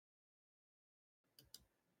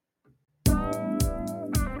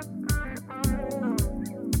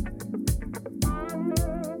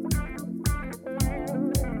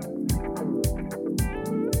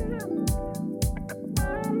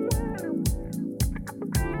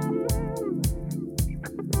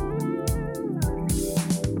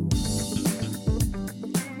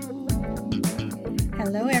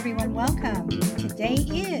everyone. Welcome. Today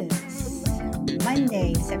is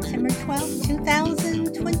Monday, September 12th,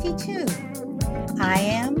 2022. I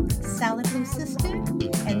am Solid Blue Sister,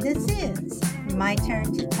 and this is My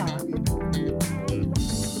Turn to Talk.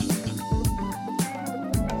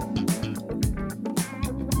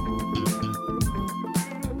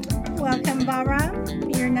 Welcome,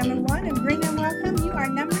 Bahram. You're number one. And Brina, welcome. You are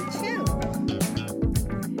number two.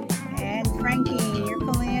 And Frankie, you're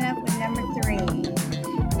pulling it up with number three.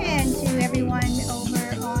 And to everyone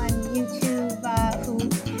over on YouTube, who,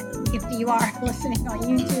 if you are listening on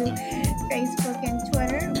YouTube, Facebook, and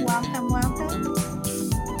Twitter, welcome, welcome.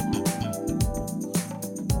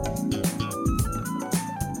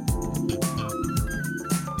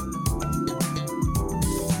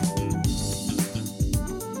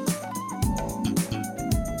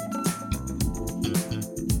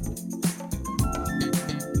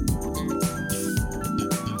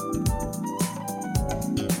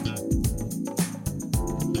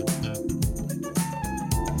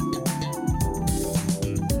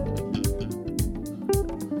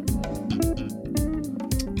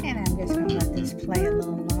 And I'm just going to let this play a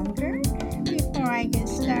little longer before I get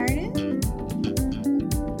started.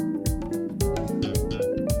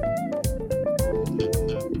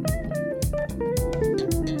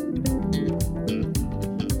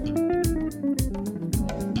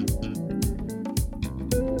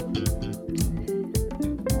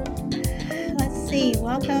 Let's see.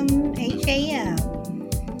 Welcome, HAM.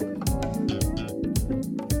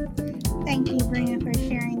 Thank you, Brina, for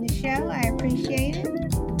sharing the show. I appreciate it.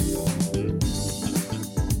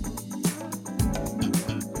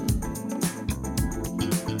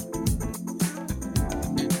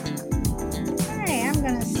 All right, I'm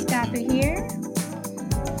going to stop it here.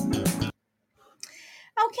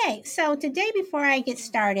 Okay, so today, before I get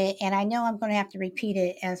started, and I know I'm going to have to repeat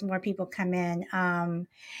it as more people come in,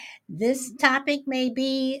 this topic may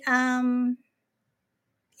be,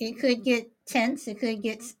 it could get tense, it could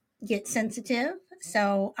get sensitive.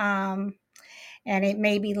 So, and it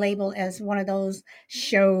may be labeled as one of those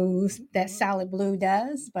shows that Solid Blue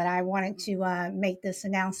does. But I wanted to make this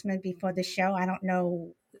announcement before the show. I don't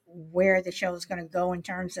know where the show is going to go in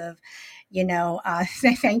terms of,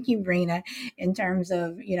 thank you, Brina, in terms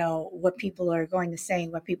of, what people are going to say,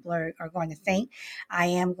 what people are going to think. I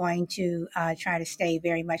am going to try to stay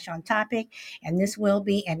very much on topic, and this will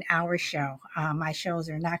be an hour show. My shows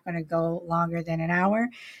are not going to go longer than an hour.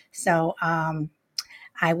 So,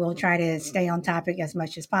 I will try to stay on topic as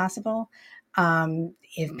much as possible.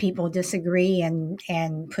 If people disagree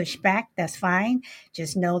and push back, that's fine.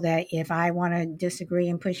 Just know that if I want to disagree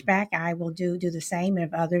and push back, I will do the same.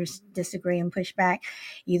 If others disagree and push back,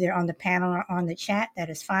 either on the panel or on the chat, that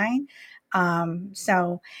is fine.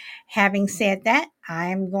 So, having said that,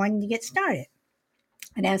 I'm going to get started.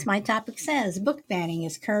 And as my topic says, book banning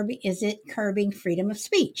is it curbing freedom of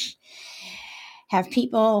speech? Have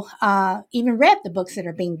people even read the books that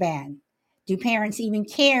are being banned? Do parents even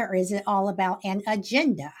care, or is it all about an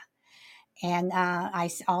agenda? And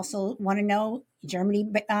also want to know,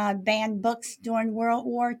 Germany banned books during World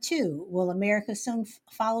War II. Will America soon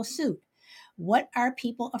follow suit? What are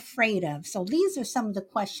people afraid of? So these are some of the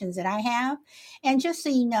questions that I have. And just so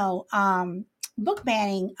you know, book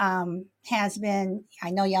banning has been, I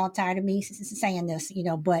know y'all tired of me saying this,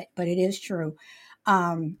 but it is true.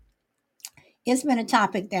 Um, it's been a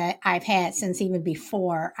topic that I've had since even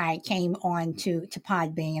before I came on to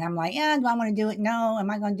Podbean. And I'm like, yeah, do I want to do it? No.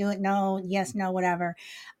 Am I going to do it? No. Yes, no, whatever.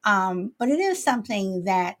 But it is something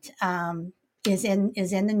that is in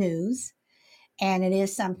the news, and it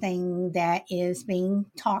is something that is being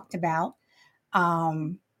talked about,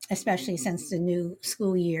 especially since the new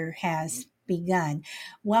school year has begun.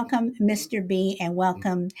 Welcome, Mr. B, and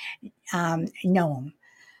welcome, Noam.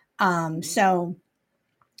 So,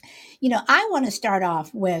 I want to start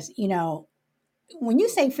off with, when you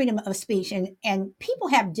say freedom of speech, and people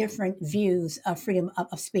have different views of freedom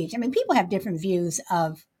of speech. I mean, people have different views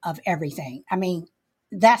of everything. I mean,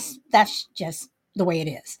 that's just the way it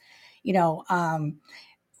is. You know, um,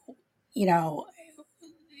 you know,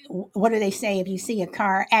 what do they say? If you see a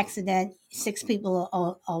car accident, six people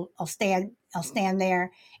will stand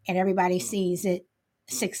there, and everybody sees it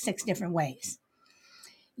six different ways.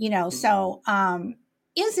 So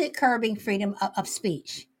is it curbing freedom of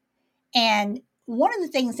speech? And one of the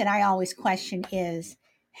things that I always question is,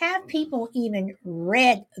 have people even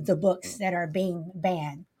read the books that are being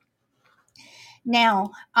banned?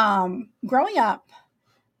 Now, growing up,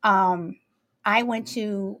 um, I went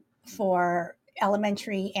to, for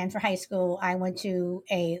elementary and for high school, I went to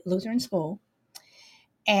a Lutheran school.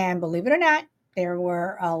 And believe it or not, There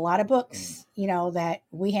were a lot of books, that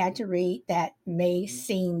we had to read that may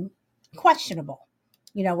seem questionable,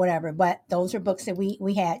 whatever, but those are books that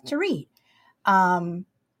we had to read. Um,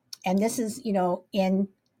 and this is, in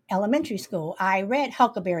elementary school, I read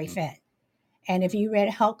Huckleberry Finn. And if you read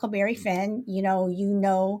Huckleberry Finn,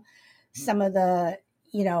 some of the,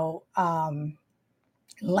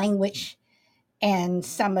 language and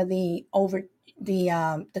some of the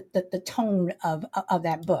the tone of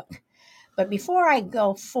that book. But before I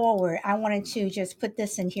go forward, I wanted to just put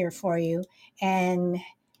this in here for you, and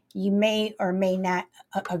you may or may not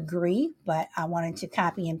agree, but I wanted to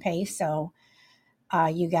copy and paste so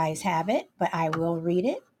you guys have it. But I will read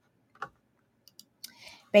it.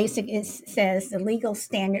 Basic, it says the legal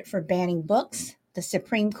standard for banning books. The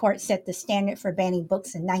Supreme Court set the standard for banning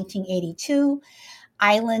books in 1982.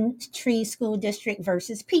 Island Tree School District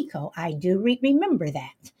versus Pico. I do remember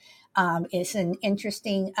that. It's an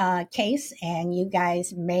interesting case, and you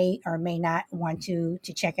guys may or may not want to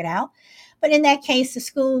check it out. But in that case, the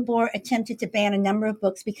school board attempted to ban a number of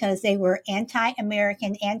books because they were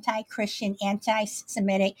anti-American, anti-Christian,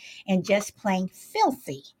 anti-Semitic, and just plain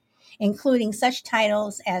filthy, including such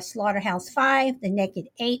titles as Slaughterhouse Five, The Naked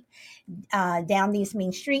Ape, Down These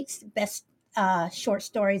Mean Streets, Best short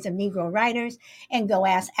stories of Negro writers, and Go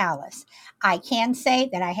Ask Alice. I can say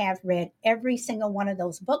that I have read every single one of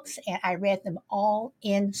those books, and I read them all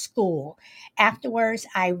in school. Afterwards,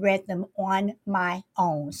 I read them on my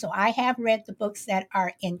own. So I have read the books that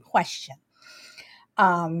are in question.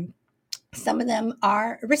 Um, some of them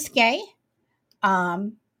are risque,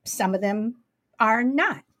 some of them are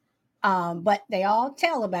not, but they all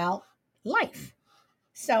tell about life.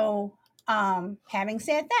 So, having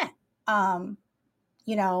said that, um,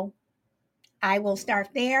 you know, I will start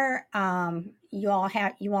there. You all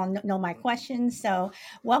know my questions. So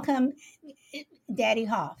welcome, Daddy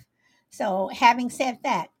Hoff. So having said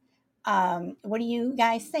that, what do you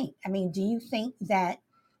guys think? I mean, do you think that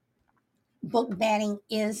book banning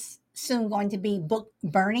is soon going to be book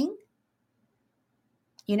burning?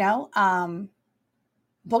 You know,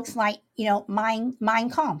 books like Mein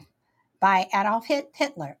Kampf by Adolf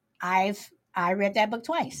Hitler. I read that book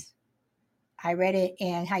twice. I read it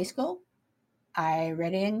in high school. I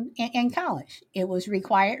read it in college. It was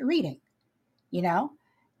required reading, you know,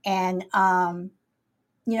 and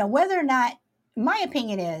whether or not, my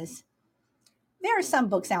opinion is there are some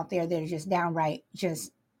books out there that are just downright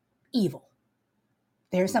just evil.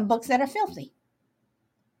 There are some books that are filthy,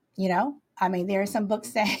 I mean, there are some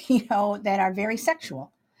books that that are very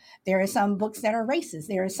sexual. There are some books that are racist.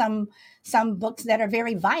 There are some books that are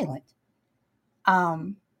very violent.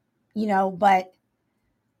 Um, but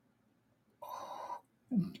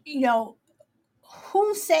you know,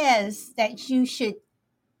 who says that you should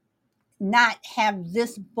not have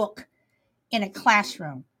this book in a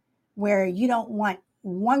classroom where you don't want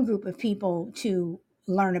one group of people to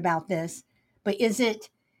learn about this, but is it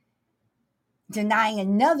denying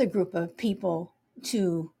another group of people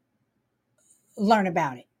to learn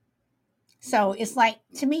about it? So it's like,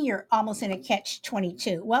 to me, you're almost in a catch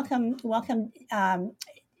 22. Welcome,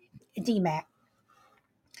 DMAC.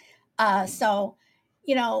 So,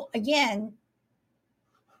 again,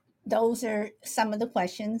 those are some of the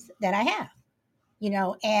questions that I have.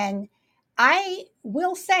 And I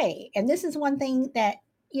will say, and this is one thing that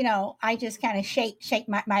I just kind of shake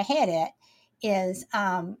my head at, is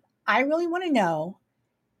I really want to know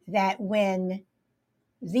that when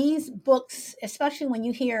these books, especially when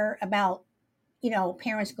you hear about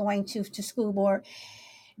parents going to school board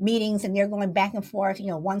meetings and they're going back and forth,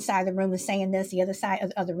 one side of the room is saying this, the other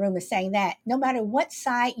side of the room is saying that, no matter what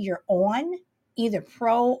side you're on, either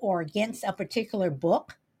pro or against a particular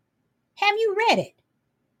book, have you read it?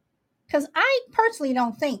 Because I personally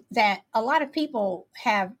don't think that a lot of people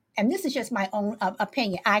have, and this is just my own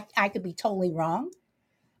opinion, I could be totally wrong,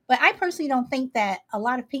 but I personally don't think that a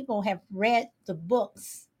lot of people have read the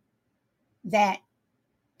books that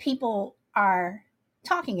people are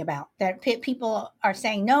talking about, that people are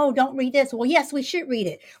saying, no, don't read this. Well, yes, we should read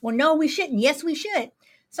it. Well, no, we shouldn't. Yes, we should.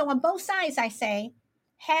 So on both sides, I say,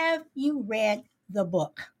 have you read the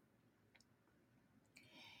book?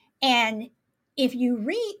 And if you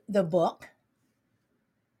read the book,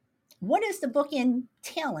 what is the book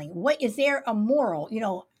entailing? What is there a moral?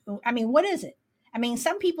 I mean, what is it? I mean,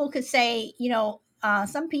 some people could say,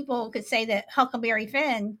 that Huckleberry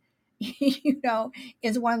Finn,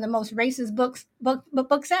 is one of the most racist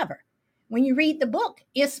books ever. When you read the book,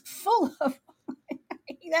 it's full of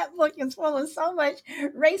that book is full of so much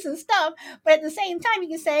racist stuff. But at the same time, you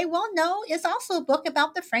can say, well, no, it's also a book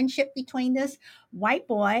about the friendship between this white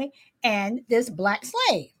boy and this black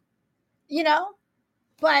slave. you know.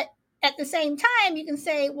 But at the same time, you can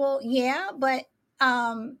say, well, yeah, but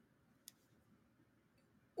um,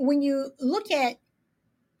 when you look at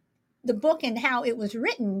the book and how it was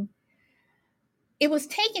written, it was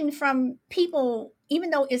taken from people, even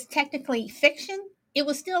though it's technically fiction, it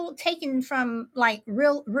was still taken from like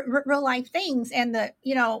real life things. And the,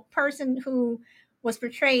 person who was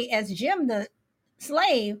portrayed as Jim the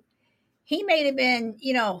slave, he may have been,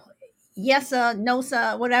 yes sir, no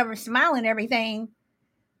sir, whatever, smiling everything,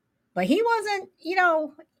 but he wasn't,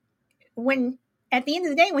 when at the end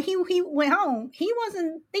of the day when he went home, he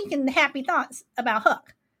wasn't thinking happy thoughts about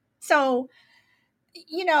Huck. So,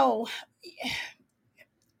 you know,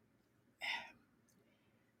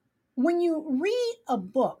 when you read a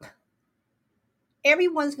book,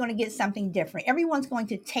 everyone's going to get something different. Everyone's going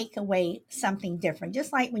to take away something different.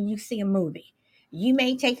 Just like when you see a movie, you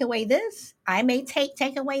may take away this, I may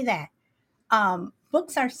take away that.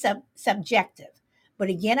 Books are subjective, but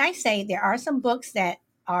again, I say there are some books that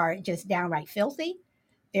are just downright filthy.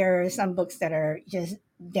 There are some books that are just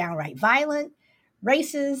downright violent,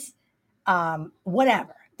 racist,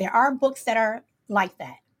 whatever. There are books that are like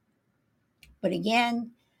that. But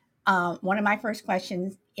again, one of my first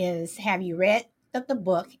questions is: have you read the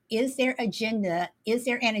book? Is there agenda? Is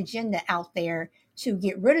there an agenda out there to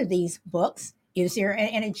get rid of these books? Is there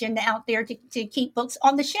an agenda out there to keep books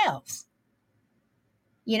on the shelves?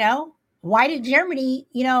 You know, why did Germany,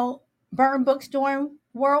 burn books during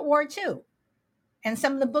World War II? And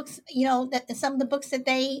some of the books, that some of the books that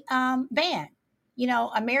they banned.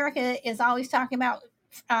 America is always talking about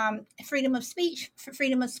freedom of speech,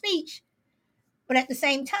 freedom of speech, but at the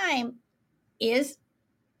same time, is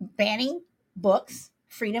banning books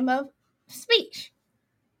freedom of speech?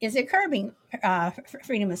 Is it curbing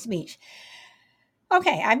freedom of speech?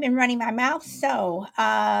 Okay, I've been running my mouth, so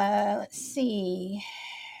let's see.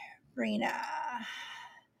 Brina.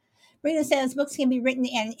 Brina says books can be written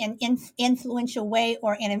in an influential way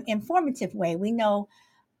or in an informative way. We know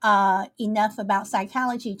enough about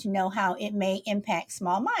psychology to know how it may impact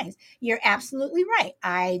small minds. You're absolutely right.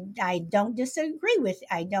 I don't disagree with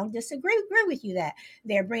agree with you that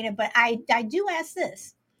there, Brina. But I do ask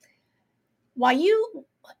this: while you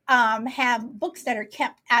have books that are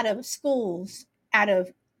kept out of schools, out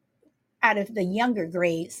of the younger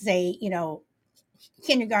grades, say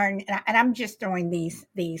kindergarten, and I'm just throwing these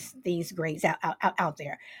grades out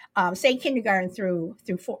there. Say kindergarten through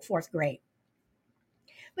fourth grade,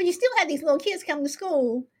 but you still have these little kids come to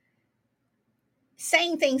school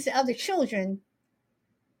saying things to other children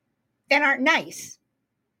that aren't nice,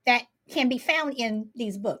 that can be found in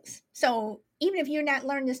these books. So even if you're not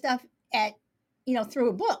learning this stuff at through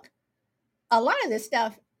a book, a lot of this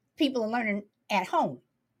stuff people are learning at home.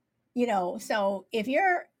 So if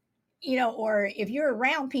you're or if you're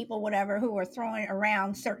around people, whatever, who are throwing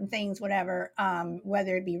around certain things, whatever,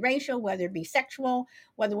 whether it be racial, whether it be sexual,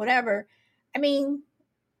 whether whatever, I mean,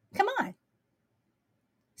 come on.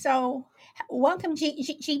 So welcome,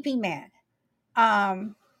 GP man.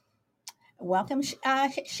 Um, welcome,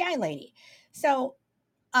 Shy Lady. So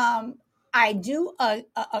I do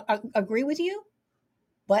agree with you,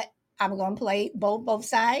 but I'm going to play both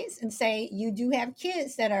sides and say you do have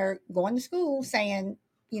kids that are going to school saying,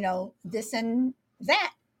 this and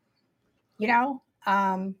that, you know.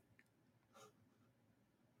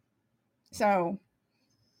 So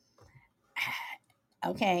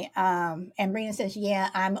okay. And Brina says, yeah,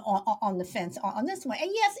 I'm on the fence on this one. And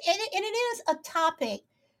yes, and it is a topic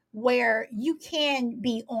where you can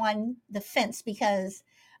be on the fence because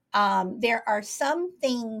there are some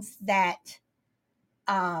things that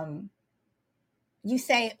um, you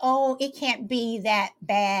say, oh, it can't be that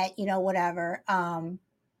bad, whatever.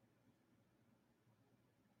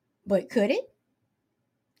 But could it?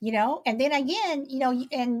 And then again,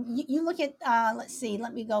 and you look at, let's see,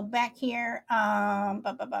 let me go back here. Hold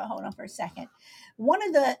on for a second.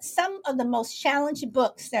 Some of the most challenging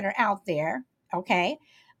books that are out there, okay,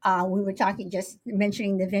 we were just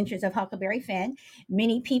mentioning the Adventures of Huckleberry Finn.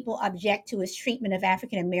 Many people object to his treatment of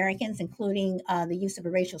African Americans, including the use of a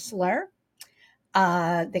racial slur.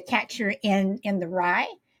 The Catcher in the Rye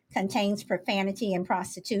contains profanity and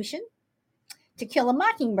prostitution. To Kill a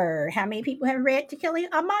Mockingbird. How many people have read To Kill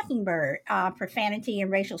a Mockingbird? Profanity and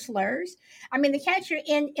racial slurs. I mean, The Catcher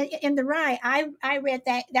in the Rye. I read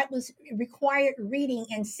that. That was required reading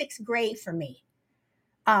in sixth grade for me.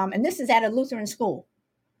 And this is at a Lutheran school.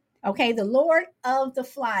 Okay, The Lord of the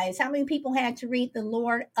Flies. How many people had to read The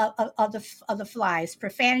Lord of the Flies?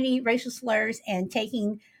 Profanity, racial slurs, and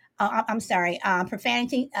taking. I'm sorry.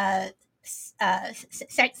 Profanity,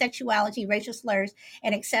 Sexuality, Racial Slurs,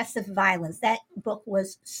 and Excessive Violence. That book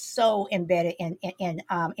was so embedded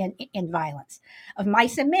in violence. Of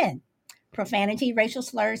Mice and Men, Profanity, Racial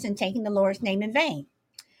Slurs, and Taking the Lord's Name in Vain.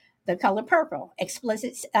 The Color Purple,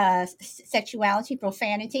 explicit sexuality,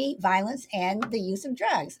 profanity, violence, and the use of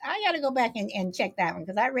drugs. I got to go back and check that one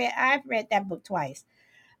because I've read that book twice.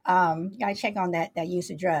 Gotta check on that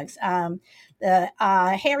use of drugs. The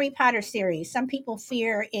Harry Potter series. Some people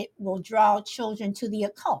fear it will draw children to the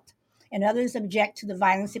occult, and others object to the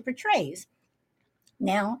violence it portrays.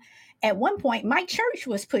 Now, at one point, my church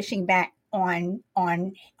was pushing back on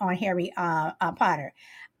Harry Potter.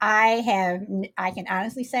 I can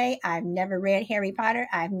honestly say I've never read Harry Potter.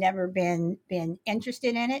 I've never been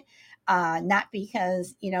interested in it, not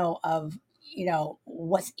because of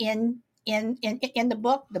what's in the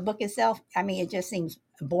book. The book itself, I mean, it just seems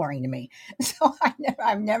boring to me. So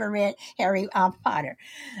I've never read Harry Potter.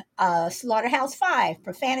 Slaughterhouse Five,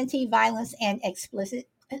 profanity, violence, and explicit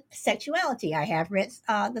sexuality. I have read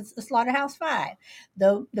the Slaughterhouse Five.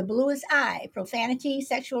 The Bluest Eye, profanity,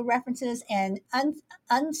 sexual references, and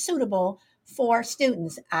unsuitable for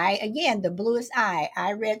students. The Bluest Eye.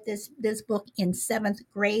 I read this book in seventh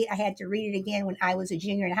grade. I had to read it again when I was a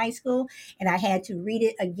junior in high school, and I had to read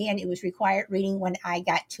it again. It was required reading when I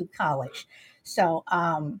got to college. So,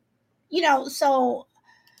 so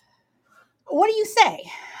what do you say?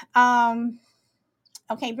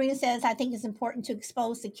 Okay, Brina says, I think it's important to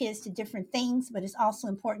expose the kids to different things, but it's also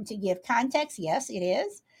important to give context. Yes, it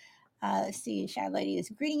is. Let's see, Shy Lady is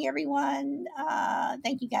greeting everyone.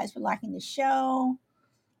 Thank you guys for liking the show.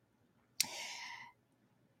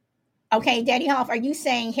 Okay, Daddy Hoff, are you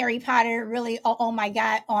saying Harry Potter really? Oh my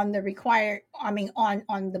God, on the required, I mean, on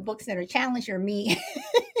the books that are challenged, or me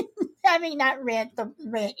having not read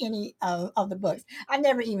any of the books. I've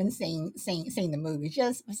never even seen the movies.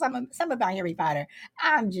 Just some about Harry Potter.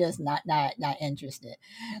 I'm just not interested.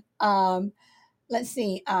 Um, let's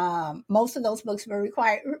see. Most of those books were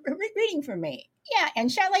required reading for me. Yeah,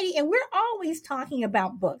 and Shy Lady, and we're always talking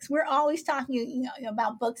about books. We're always talking,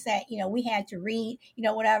 about books that we had to read,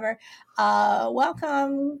 whatever.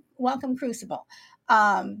 Welcome, Crucible.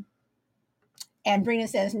 Um, and Brina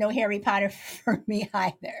says, no Harry Potter for me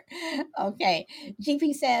either. Okay.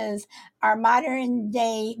 GP says, our modern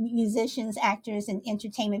day musicians, actors, and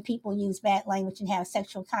entertainment people use bad language and have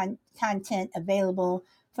sexual content available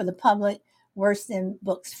for the public worse than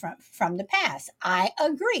books from the past. I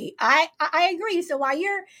agree. I agree. So while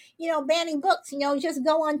you're, banning books, just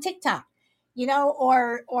go on TikTok,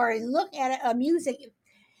 or look at a music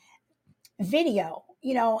video,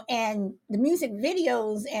 and the music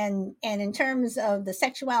videos, and in terms of the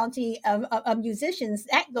sexuality of musicians,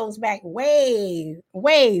 that goes back way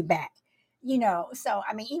back. So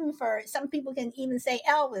I mean, even for some people can even say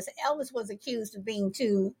Elvis was accused of being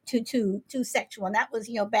too sexual, and that was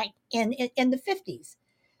back in the 50s.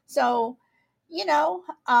 So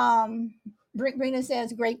Brina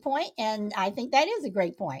says great point, and I think that is a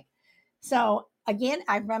great point. So again,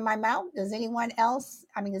 I've run my mouth. Does anyone else?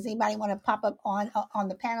 I mean, does anybody want to pop up on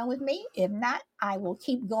the panel with me? If not, I will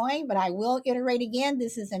keep going, but I will iterate again.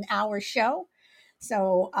 This is an hour show.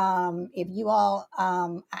 So if you all,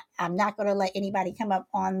 I'm not going to let anybody come up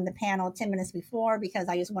on the panel 10 minutes before, because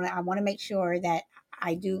I want to make sure that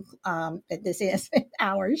I do, that this is an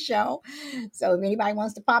hour show. So if anybody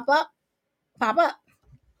wants to pop up, pop up.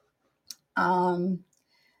 Um,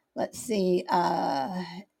 let's see.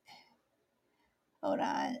 Hold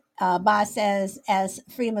on. Boz says, as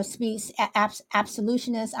freedom of speech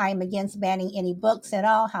absolutionist, I am against banning any books at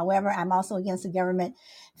all. However, I'm also against the government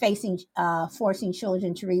forcing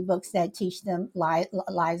children to read books that teach them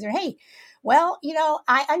lies or hate. Well,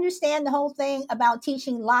 I understand the whole thing about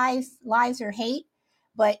teaching lies or hate,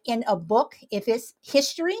 but in a book, if it's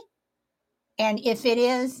history, and if it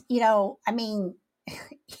is, I mean,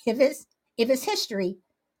 if it's history,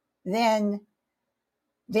 then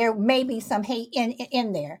there may be some hate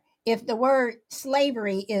in there. If the word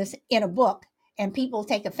slavery is in a book and people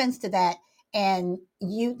take offense to that, and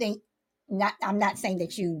you think, not, I'm not saying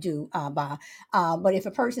that you do, Ba, but if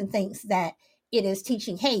a person thinks that it is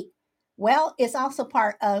teaching hate, well, it's also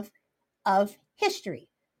part of history.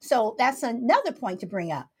 So that's another point to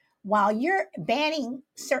bring up. While you're banning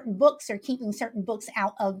certain books or keeping certain books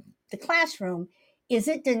out of the classroom, is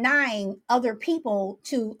it denying other people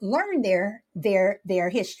to learn their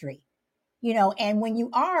history? And when you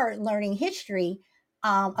are learning history,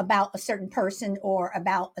 about a certain person or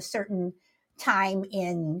about a certain time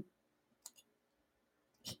in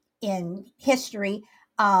history,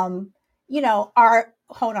 are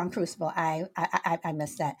hold on, Crucible, I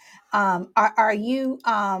missed that. Are you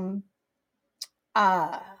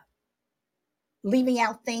uh, leaving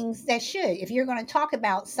out things that should. If you're going to talk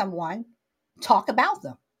about someone, talk about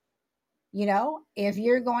them. You know, if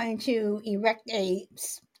you're going to erect a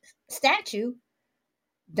statue,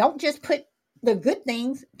 don't just put the good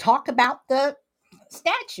things, talk about the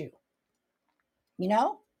statue, you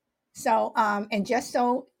know? So, and just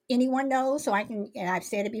so anyone knows, so I can, and I've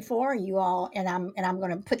said it before, you all, and I'm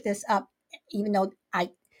going to put this up, even though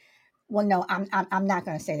well, no, I'm not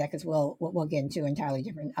going to say that because we'll get into an entirely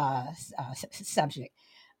different subject.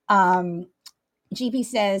 Um, GP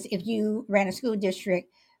says, if you ran a school district,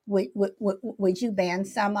 would you ban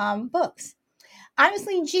some books?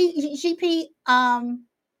 Honestly, GP, I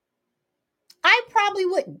probably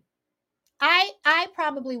wouldn't. I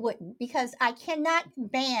probably wouldn't because I cannot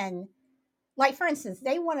ban. Like for instance,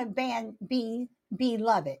 they want to ban Be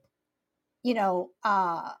Beloved, you know,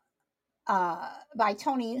 by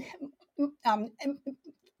Toni um,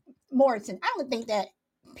 Morrison. I don't think that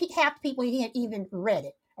half the people here even read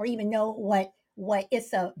it or even know what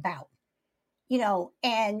it's about. You know,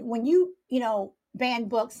 and when you ban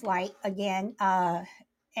books like again,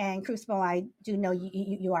 and Crucible, I do know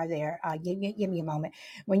you are there. Give me a moment.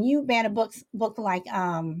 When you ban a book like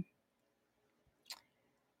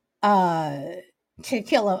uh To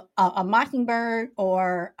Kill a Mockingbird,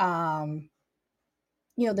 or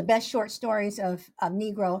the best short stories of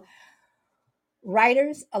Negro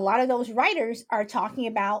writers, a lot of those writers are talking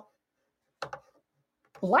about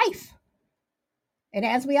life. And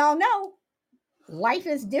as we all know, life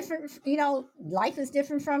is different. Life is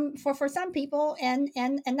different from for some people and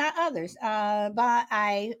not others. But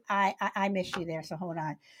I miss you there, so hold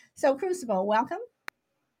on. So Crucible, welcome.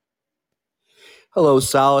 Hello,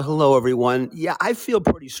 Sal. Hello, everyone. Yeah, I feel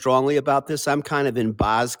pretty strongly about this. I'm kind of in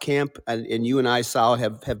Boz camp, and you and I, Sal,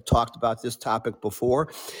 have talked about this topic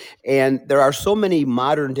before. And there are so many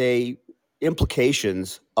modern day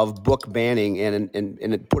implications of book banning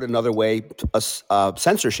and put another way,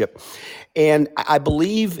 censorship. And I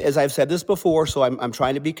believe, as I've said this before, so I'm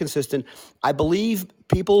trying to be consistent. I believe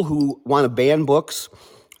people who want to ban books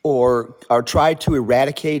or try to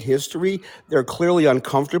eradicate history, they're clearly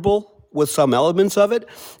uncomfortable with some elements of it,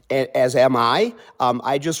 as am I.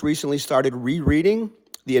 I just recently started rereading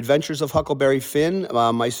The Adventures of Huckleberry Finn.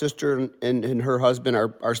 My sister and her husband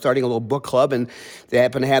are starting a little book club, and they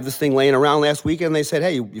happen to have this thing laying around last weekend. And they said,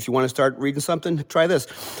 hey, if you want to start reading something, try this.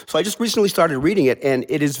 So I just recently started reading it, and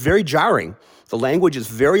it is very jarring. The language is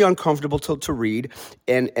very uncomfortable to read.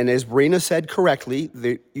 And as Brina said correctly,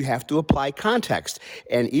 you have to apply context.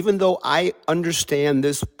 And even though I understand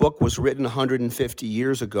this book was written 150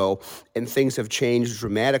 years ago and things have changed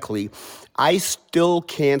dramatically, I still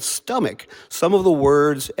can't stomach some of the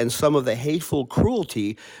words and some of the hateful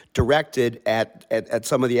cruelty directed at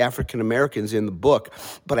some of the African Americans in the book.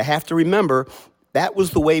 But I have to remember, that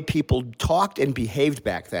was the way people talked and behaved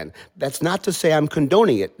back then. That's not to say I'm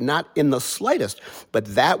condoning it, not in the slightest, but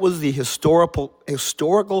that was the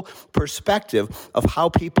historical perspective of how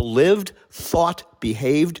people lived, thought,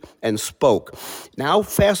 behaved, and spoke. Now,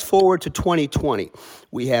 fast forward to 2020,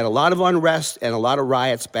 we had a lot of unrest and a lot of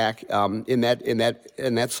riots back in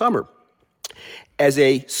that summer. As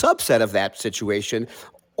a subset of that situation,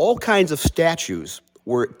 all kinds of statues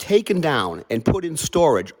were taken down and put in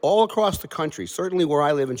storage all across the country. Certainly where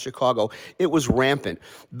I live in Chicago, it was rampant.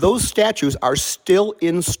 Those statues are still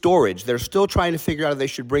in storage. They're still trying to figure out if they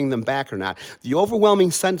should bring them back or not. The overwhelming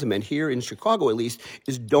sentiment here in Chicago, at least,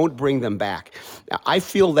 is don't bring them back. Now, I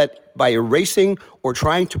feel that by erasing or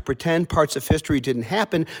trying to pretend parts of history didn't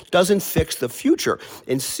happen doesn't fix the future.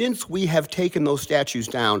 And since we have taken those statues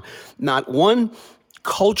down, not one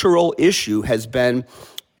cultural issue has been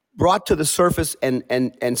brought to the surface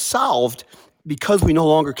and solved because we no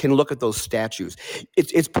longer can look at those statues.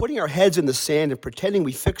 It's putting our heads in the sand and pretending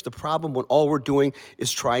we fixed the problem when all we're doing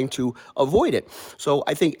is trying to avoid it. So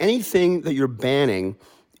I think anything that you're banning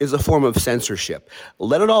is a form of censorship.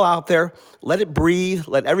 Let it all out there, let it breathe,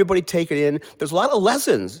 let everybody take it in. There's a lot of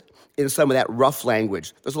lessons in some of that rough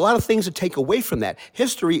language. There's a lot of things to take away from that.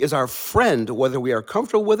 History is our friend, whether we are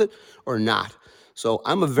comfortable with it or not. So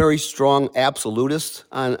I'm a very strong absolutist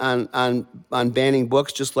on banning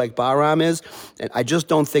books, just like Bahram is, and I just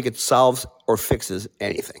don't think it solves or fixes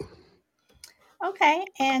anything. Okay,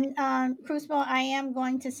 and Crucible, I am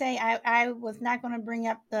going to say I was not going to bring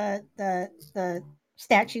up the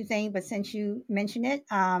statue thing, but since you mentioned it,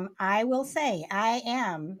 I will say I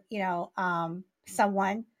am,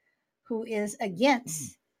 someone who is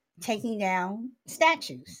against taking down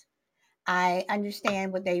statues. I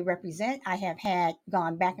understand what they represent. I have had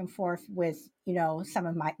gone back and forth with some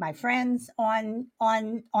of my friends on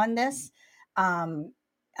this. Um,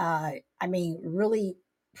 I mean, really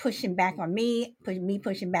pushing back on me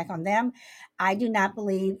pushing back on them. I do not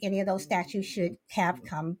believe any of those statues should have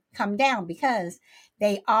come down because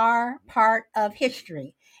they are part of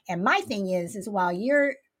history. And my thing is while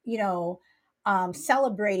you're, you know,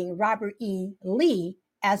 celebrating Robert E. Lee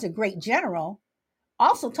as a great general,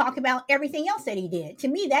 also talk about everything else that he did. To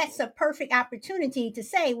me, that's a perfect opportunity to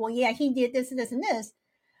say, well, yeah, he did this and this and this,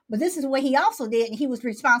 but this is what he also did, and he was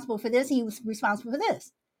responsible for this. He was responsible for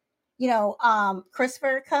this.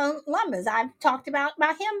 Christopher Columbus. I've talked about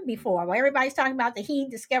him before. Well, everybody's talking about that he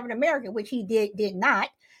discovered America, which he did not.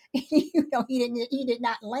 He did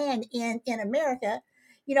not land in America.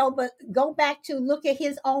 But go back to look at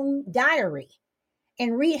his own diary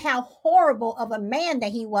and read how horrible of a man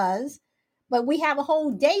that he was. But we have a whole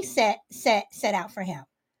day set out for him.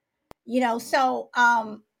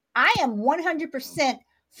 I am 100%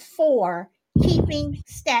 for keeping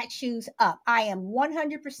statues up. I am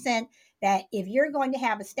 100% that if you're going to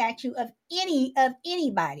have a statue of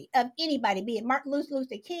anybody, be it Martin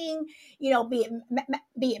Luther King, be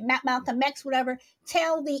it Malcolm X, whatever,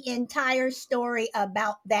 tell the entire story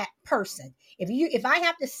about that person. If I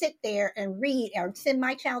have to sit there and read or send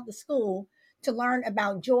my child to school to learn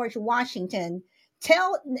about George Washington,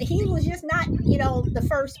 he was just not, the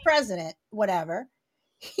first president, whatever.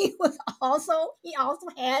 He also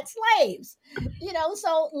had slaves,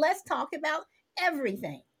 so let's talk about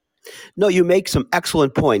everything. No, you make some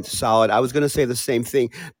excellent points, Solid. I was going to say the same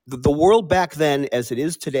thing. The world back then, as it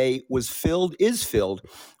is today, is filled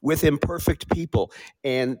with imperfect people,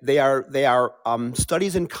 and they are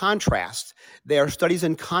studies in contrast. They are studies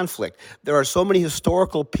in conflict. There are so many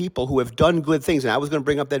historical people who have done good things, and I was going to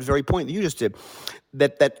bring up that very point that you just did.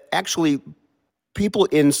 That actually people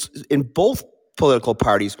in both political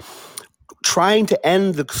parties trying to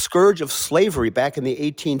end the scourge of slavery back in the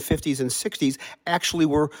 1850s and 60s actually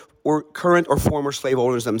were current or former slave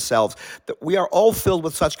owners themselves. That we are all filled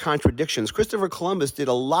with such contradictions. Christopher Columbus did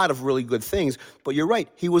a lot of really good things, but you're right,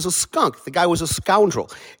 he was a skunk. The guy was a scoundrel.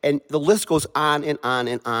 And the list goes on and on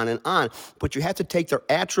and on and on. But you have to take their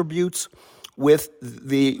attributes with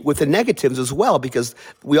the negatives as well, because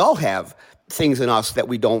we all have things in us that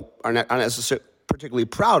we aren't necessarily particularly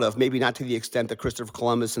proud of, maybe not to the extent that Christopher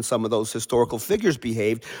Columbus and some of those historical figures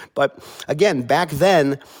behaved. But again, back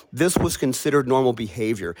then, this was considered normal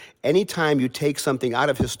behavior. Anytime you take something out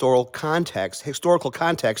of historical context,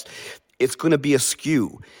 it's going to be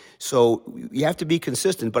askew. So you have to be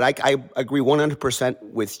consistent, but I agree 100%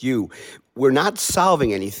 with you. We're not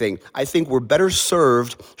solving anything. I think we're better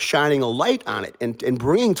served shining a light on it and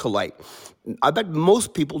bringing to light. I bet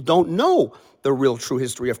most people don't know the real true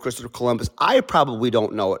history of Christopher Columbus. I probably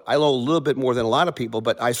don't know it. I know a little bit more than a lot of people,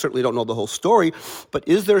 but I certainly don't know the whole story. But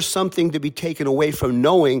is there something to be taken away from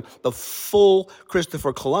knowing the full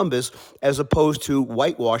Christopher Columbus as opposed to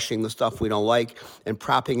whitewashing the stuff we don't like and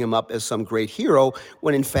propping him up as some great hero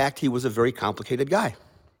when in fact he was a very complicated guy?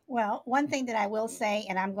 Well, one thing that I will say,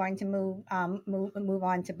 and I'm going to move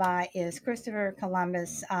on to buy, is Christopher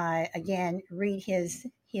Columbus. Again, read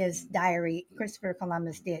his diary. Christopher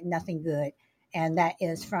Columbus did nothing good, and that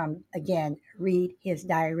is from, again, read his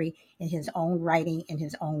diary in his own writing, in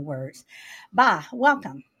his own words. Ba,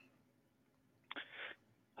 welcome.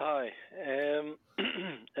 Hi.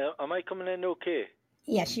 Am I coming in okay?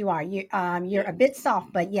 Yes, you are. You're Yeah. a bit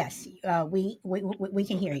soft, but yes, we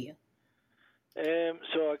can hear you.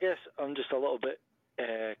 So I guess I'm just a little bit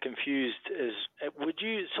confused. Would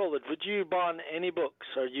you ban any books?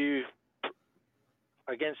 Are you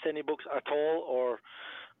against any books at all, or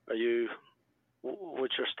are you?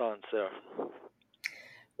 What's your stance there?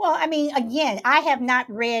 Well, I mean, again, I have not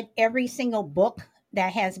read every single book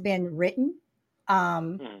that has been written.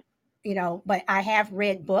 Um, Hmm. but I have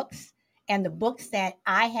read books, and the books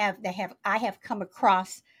I have come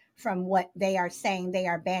across from what they are saying they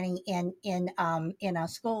are banning in our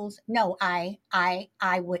schools. No, I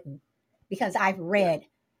wouldn't, because Yeah.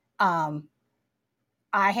 um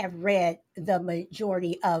I have read the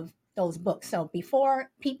majority of those books. So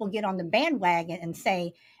before people get on the bandwagon and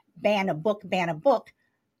say ban a book,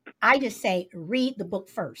 I just say read the book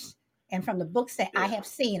first. And from the books that I Yeah. have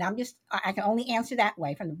seen, I can only answer that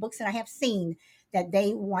way. From the books that I have seen that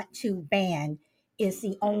they want to ban is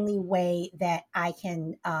the Hmm. only way that I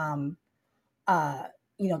can, uh,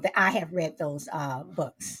 that I have read those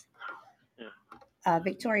books. Yeah.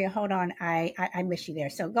 Victoria, hold on, I miss you there.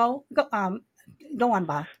 So go on,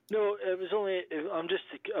 Bob. No, it was only. I'm just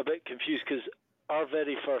a bit confused because our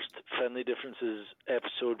very first Friendly Differences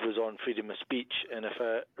episode was on freedom of speech, and if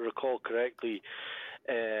I recall correctly,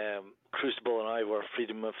 Crucible and I were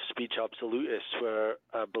freedom of speech absolutists, where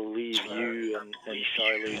I believe you and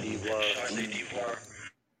Shy Lady were.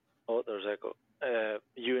 Oh, there's echo.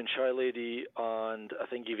 You and Shy Lady, and I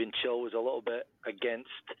think even Chill was a little bit against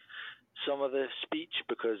some of the speech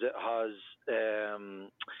because it has,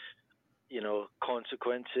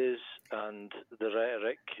 consequences, and the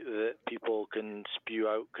rhetoric that people can spew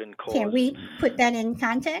out can cause. Can we put that in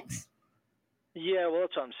context? Yeah, well,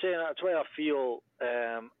 that's what I'm saying. That's why I feel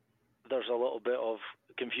there's a little bit of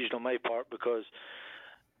confusion on my part, because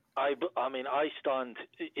I stand,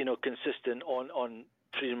 consistent on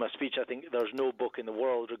freedom of speech. I think there's no book in the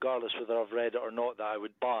world, regardless whether I've read it or not, that I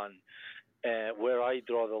would ban. Where I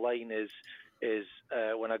draw the line is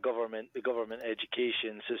when the government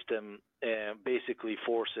education system basically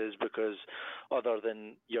forces, because other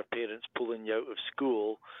than your parents pulling you out of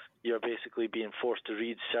school, you're basically being forced to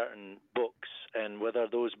read certain books, and whether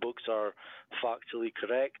those books are factually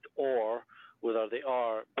correct or whether they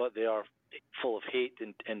are, but they are full of hate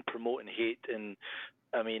and promoting hate. And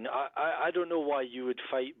I mean, I don't know why you would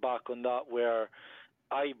fight back on that, where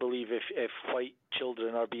I believe if white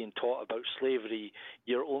children are being taught about slavery,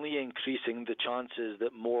 you're only increasing the chances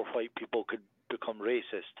that more white people could become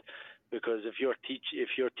racist. Because if you're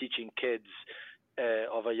teaching kids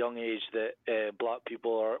of a young age that black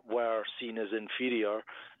people were seen as inferior,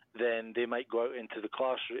 then they might go out into the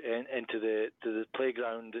classroom, into the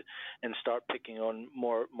playground, and start picking on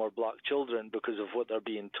more black children because of what they're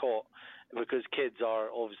being taught. Because kids are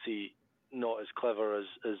obviously not as clever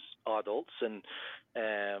as adults, and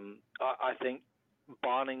I think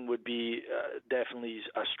banning would be definitely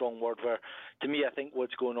a strong word. Where, to me, I think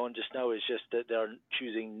what's going on just now is just that they're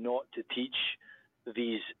choosing not to teach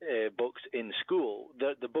these books in school.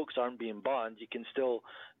 The books aren't being banned. You can still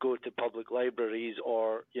go to public libraries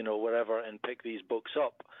or wherever and pick these books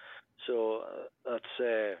up. So that's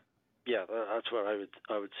where I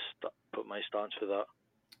would put my stance for that.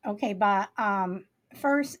 Okay, Bob.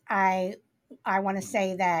 First, I want to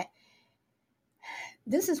say that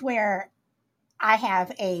this is where I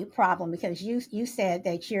have a problem, because you said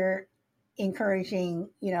that you're encouraging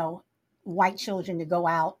white children to go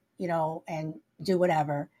out and do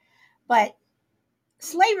whatever, but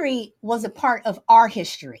slavery was a part of our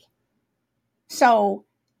history. So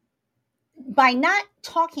by not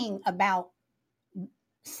talking about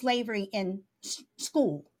slavery in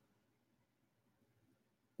school,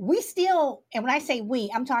 we still, and when I say we,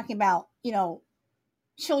 I'm talking about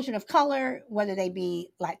children of color, whether they be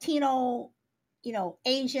Latino,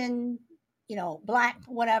 Asian, Black,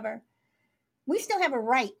 whatever. We still have a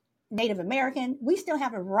right, Native American, we still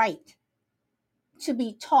have a right to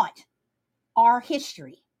be taught our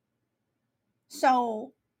history.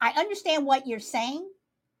 So I understand what you're saying,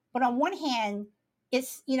 but on one hand,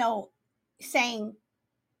 it's, saying,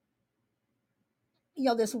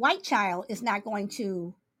 this white child is not going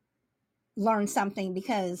to learn something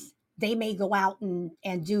because they may go out and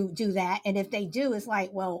do that. And if they do, it's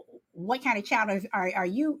like, well, what kind of child are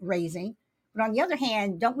you raising? But on the other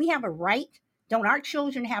hand, don't we have a right? Don't our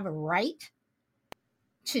children have a right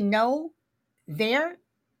to know their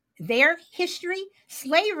history?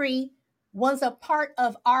 Slavery was a part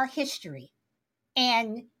of our history.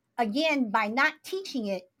 And again, by not teaching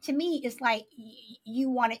it, to me, it's like you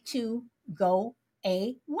want it to go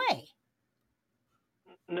away.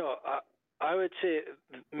 No, I would say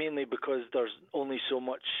mainly because there's only so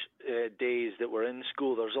much days that we're in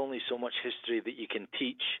school. There's only so much history that you can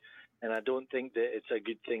teach, and I don't think that it's a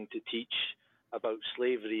good thing to teach about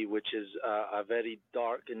slavery, which is a very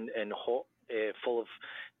dark and hot, full of.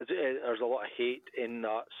 There's a lot of hate in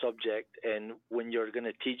that subject, and when you're going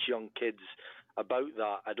to teach young kids about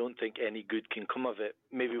that, I don't think any good can come of it.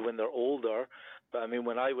 Maybe when they're older. But I mean,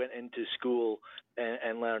 when I went into school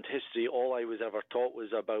and learned history, all I was ever taught was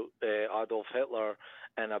about Adolf Hitler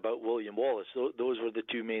and about William Wallace. Those were the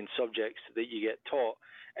two main subjects that you get taught.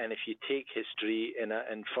 And if you take history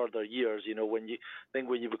in further years, when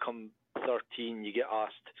you become 13, you get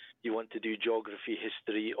asked, you want to do geography,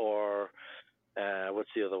 history, or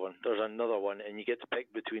what's the other one? There's another one, and you get to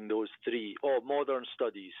pick between those three. Oh, modern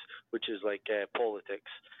studies, which is like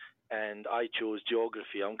politics. And I chose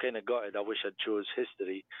geography. I'm kind of gutted. I wish I'd chose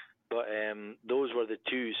history. But those were the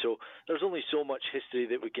two. So there's only so much history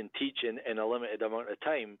that we can teach in a limited amount of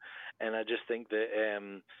time. And I just think that,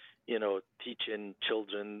 teaching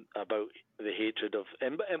children about the hatred of,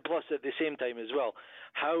 and plus at the same time as well,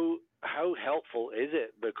 how helpful is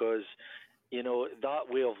it? Because that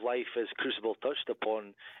way of life, as Crucible touched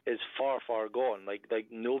upon, is far, far gone. Like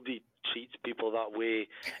nobody treats people that way.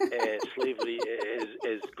 Slavery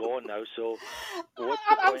is gone now. So what's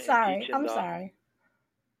the point I'm sorry. in teaching I'm that? sorry.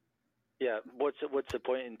 Yeah, what's the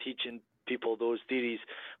point in teaching people those theories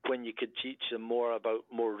when you could teach them more about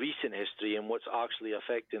more recent history and what's actually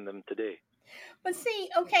affecting them today? But see,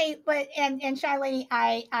 okay, but and Shy Lady,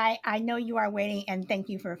 I know you are waiting, and thank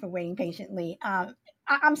you for waiting patiently.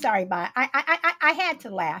 I'm sorry, but I had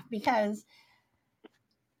to laugh because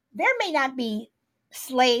there may not be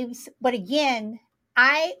slaves, but again,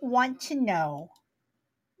 I want to know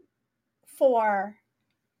for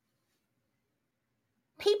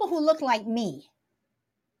people who look like me,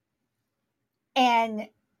 and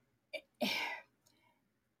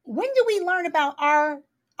when do we learn about our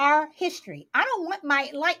history? I don't want my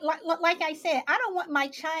like I said, I don't want my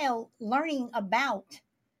child learning about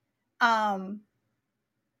um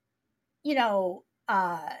you know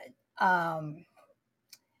um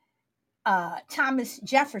Thomas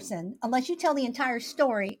Jefferson unless you tell the entire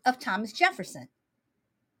story of Thomas Jefferson.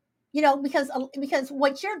 Because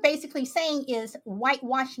what you're basically saying is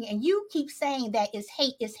whitewashing, and you keep saying that is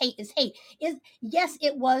hate, is hate, is hate. Is Yes,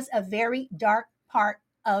 it was a very dark part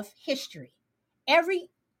of history. Every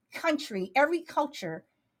country, every culture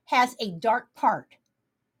has a dark part,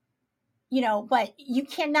 but you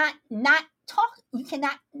cannot not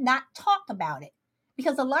talk about it,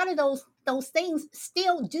 because a lot of those things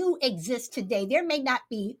still do exist today. There may not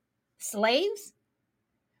be slaves,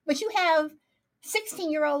 but you have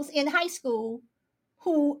 16-year-olds in high school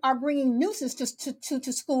who are bringing nooses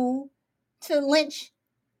to school to lynch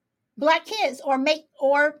black kids or make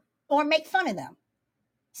fun of them.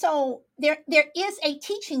 So there is a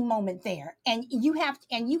teaching moment there, and you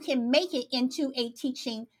can make it into a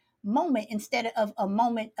teaching moment instead of a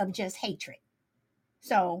moment of just hatred.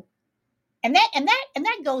 So and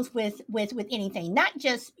that goes with anything, not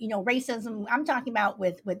just racism. I'm talking about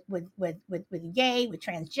with gay, with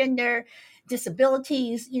transgender,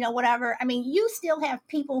 disabilities, whatever. I mean, you still have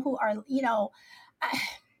people who are,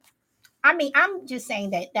 I mean, I'm just saying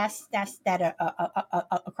that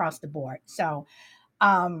across the board. So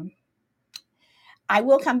um I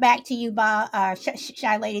will come back to you, Bob.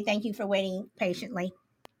 Shy Lady, thank you for waiting patiently.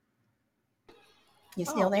 You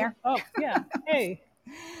still there? Oh, yeah. Hey,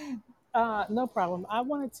 no problem. I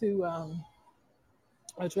wanted to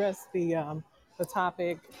address the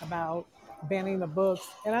topic about banning the books,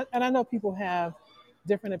 and I know people have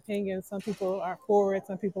different opinions. Some people are for it,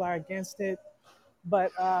 some people are against it.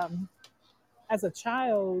 But as a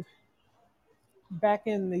child, back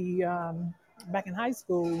in the back in high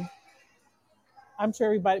school, I'm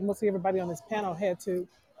sure mostly everybody on this panel had to,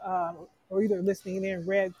 or either listening in,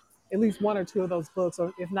 read at least one or two of those books,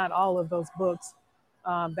 or if not all of those books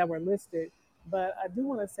that were listed. But I do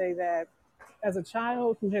want to say that as a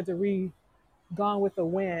child who had to read Gone with the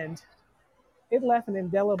Wind, it left an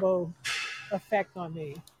indelible effect on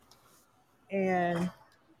me. And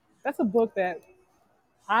that's a book that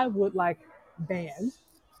I would like banned.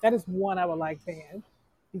 That is one I would like banned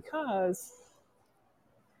because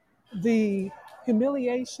the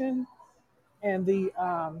humiliation and the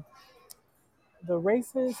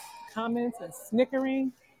racist comments and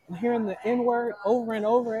snickering and hearing the N word over and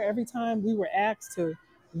over every time we were asked to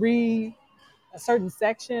read a certain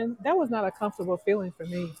section, that was not a comfortable feeling for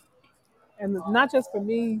me. And not just for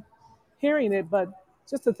me hearing it, but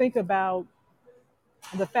just to think about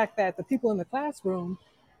the fact that the people in the classroom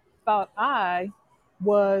thought I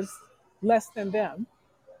was less than them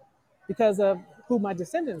because of who my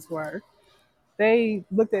descendants were. They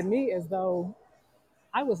looked at me as though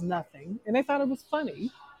I was nothing, and they thought it was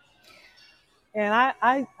funny. And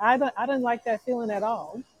I didn't like that feeling at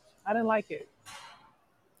all. I didn't like it.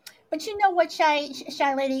 But you know what, Shy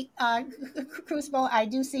Lady, Crucible, I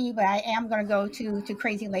do see you, but I am going to go to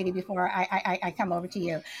Crazy Lady before I come over to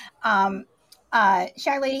you. Um,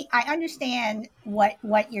 Shy Lady, I understand what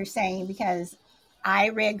you're saying, because I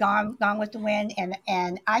read Gone with the Wind,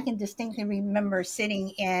 and I can distinctly remember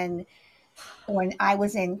sitting in when I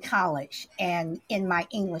was in college and in my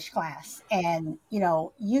English class, and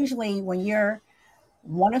usually when you're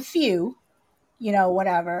one of few,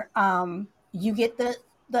 whatever. You get the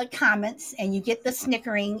comments and you get the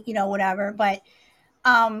snickering, whatever. But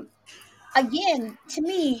um, again, to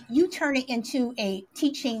me, you turn it into a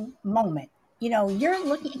teaching moment. You're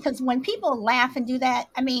looking, because when people laugh and do that,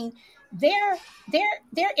 I mean, they're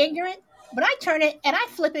ignorant, but I turn it and I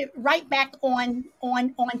flip it right back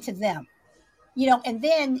onto them, and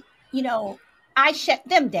then you know I shut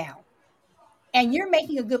them down. And you're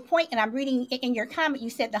making a good point, and I'm reading in your comment. You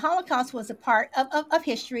said the Holocaust was a part of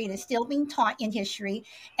history and is still being taught in history,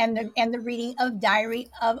 and the reading of Diary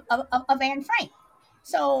of Anne Frank.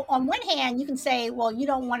 So on one hand, you can say, well, you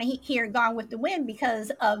don't want to hear Gone with the Wind because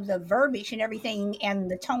of the verbiage and everything and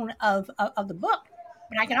the tone of the book.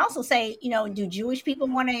 But I can also say, do Jewish people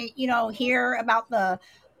want to, hear about the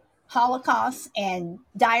Holocaust and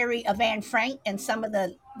Diary of Anne Frank and some of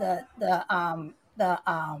the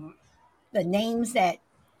names that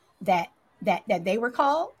that they were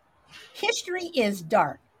called? History is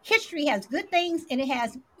dark. History has good things and it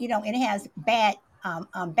has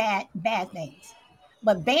bad things.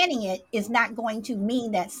 But banning it is not going to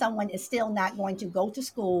mean that someone is still not going to go to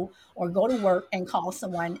school or go to work and call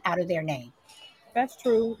someone out of their name. That's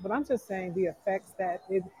true, but I'm just saying the effects that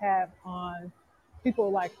it had on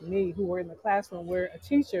people like me who were in the classroom where a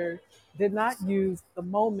teacher did not use the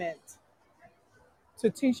moment to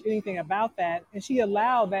teach anything about that. And she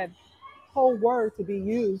allowed that whole word to be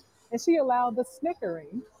used and she allowed the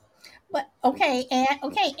snickering. But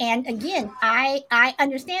and again, I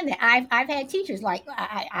understand that. I've had teachers like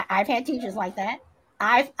I've had teachers like that.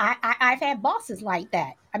 I've had bosses like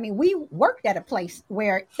that. I mean, we worked at a place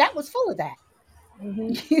where that was full of that.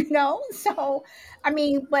 Hmm. So I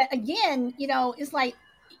mean, but again, it's like,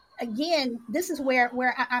 again, this is where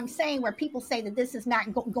I'm saying, where people say that this is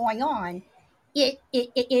not going on. It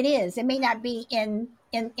is. It may not be in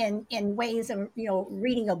ways of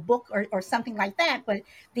reading a book or something like that, but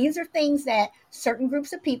these are things that certain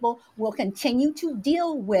groups of people will continue to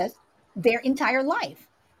deal with their entire life.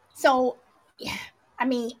 So yeah, I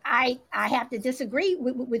mean, I have to disagree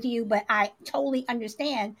with you, but I totally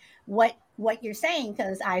understand what you're saying,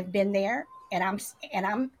 because I've been there, and I'm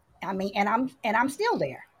I mean, and I'm still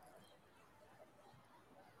there.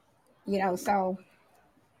 So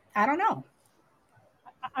I don't know.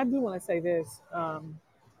 I do want to say this.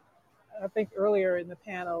 I think earlier in the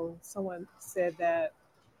panel, someone said that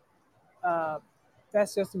uh,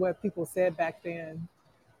 that's just what people said back then.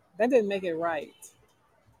 That didn't make it right,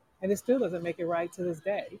 and it still doesn't make it right to this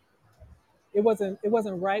day. It wasn't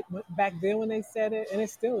right back then when they said it, and it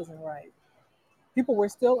still isn't right. People were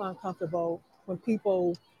still uncomfortable when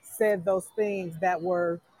people said those things that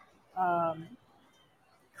were um,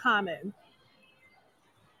 common,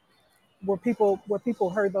 where people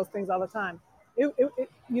heard those things all the time.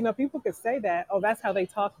 People could say that, oh, that's how they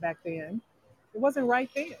talked back then. It wasn't right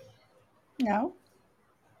then. No,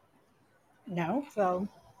 no. So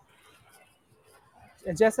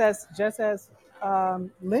just as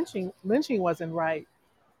lynching wasn't right.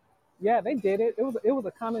 Yeah, they did it. It was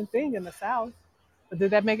a common thing in the South. But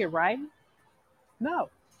did that make it right? No,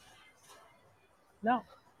 no.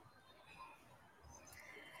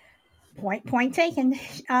 Point taken.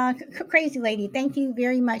 Crazy lady, thank you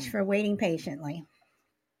very much for waiting patiently.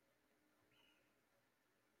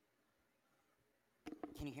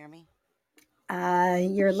 Can you hear me?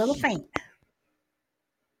 You're a little faint.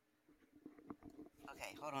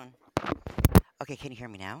 Okay, hold on. Okay, can you hear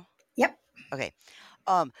me now? Yep. Okay.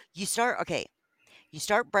 You start. Okay,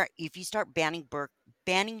 if you start banning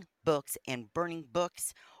books and burning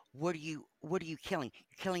books. What are you killing?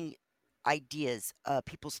 You're killing ideas,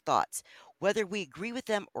 people's thoughts, whether we agree with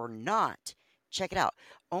them or not. Check it out.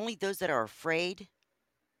 Only those that are afraid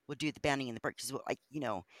will do the banning and the burn. Because, like,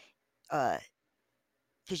 uh,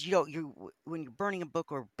 because when you're burning a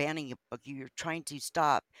book or banning a book, you're trying to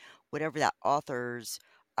stop whatever that author's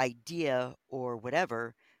idea or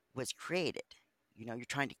whatever was created. You're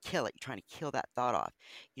trying to kill it. You're trying to kill that thought off.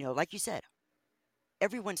 Like you said,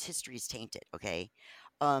 everyone's history is tainted. Okay,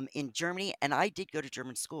 in Germany, and I did go to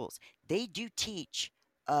German schools. They do teach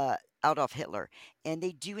uh, Adolf Hitler, and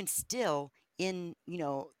they do instill in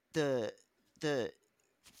the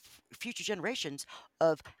future generations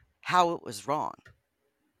of how it was wrong.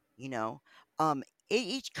 you know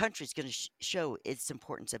each country is going to show its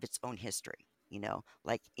importance of its own history.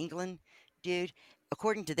 Like England, dude,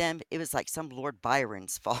 according to them it was like some Lord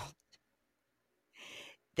Byron's fault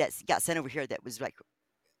that got sent over here, that was like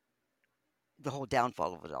the whole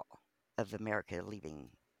downfall of it all, of America leaving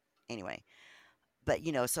anyway. But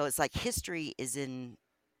so it's like history is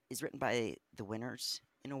written by the winners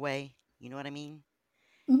in a way, you know what I mean?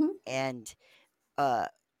 Hmm. And uh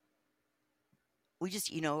we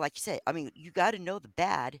just, like you said, I mean, you got to know the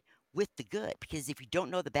bad with the good, because if you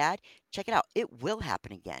don't know the bad, check it out. It will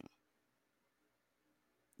happen again.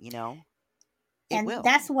 You know, it And will.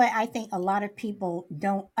 that's what I think a lot of people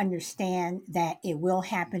don't understand, that it will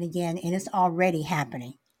happen again, and it's already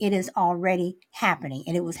happening. It is already happening,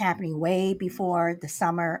 and it was happening way before the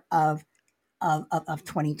summer of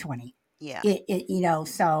 2020. Yeah.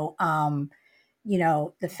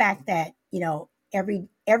 The fact that every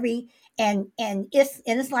and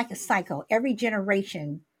it's like a cycle. Every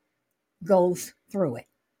generation goes through it.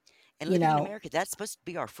 And You living in know, America, that's supposed to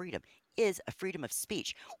be our freedom, is a freedom of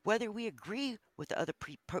speech. Whether we agree with the other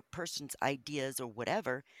person's ideas or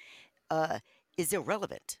whatever, uh, is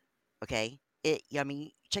irrelevant. Okay, I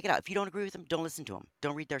mean, check it out. If you don't agree with them, don't listen to them.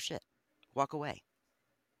 Don't read their shit. Walk away.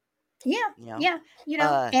 Yeah, You know, yeah,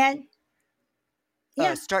 uh, and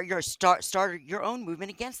yeah, start your own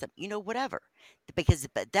movement against them. Whatever, because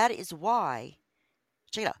but that is why.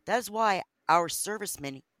 Check it out. That is why our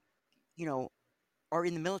servicemen, you know, are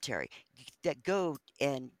in the military that go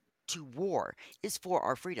and to war is for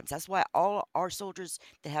our freedoms. That's why all our soldiers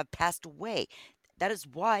that have passed away, that is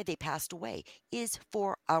why they passed away, is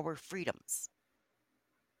for our freedoms.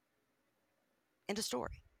 End of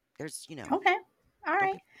story. There's, okay, all don't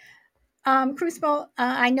right. be. Crucible,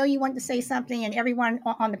 I know you wanted to say something, and everyone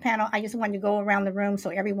on the panel, I just wanted to go around the room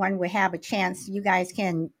so everyone would have a chance. You guys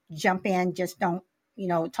can jump in, just don't,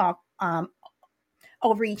 talk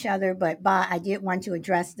over each other. But Ba, I did want to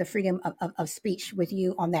address the freedom of speech with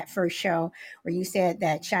you on that first show where you said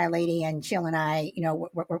that Shy Lady and Chill and I,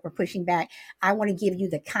 were pushing back. I want to give you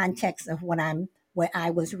the context of what I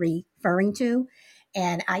was referring to,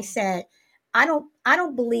 and I said, I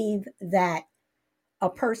don't believe that a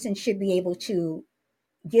person should be able to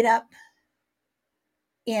get up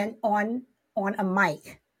and on a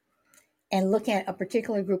mic and look at a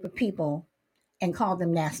particular group of people and call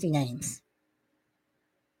them nasty names.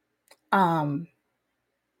 Um,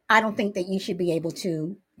 I don't think that you should be able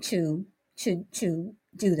to do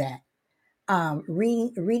that.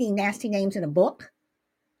 Reading nasty names in a book,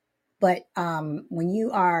 but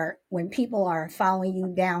when people are following you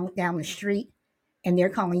down the street and they're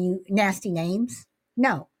calling you nasty names,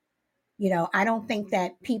 no. I don't think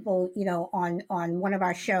that people, on one of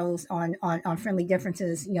our shows on Friendly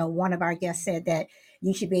Differences, one of our guests said that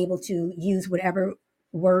you should be able to use whatever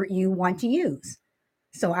word you want to use.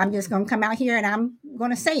 So I'm just going to come out here and I'm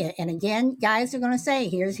going to say it. And again, guys are going to say,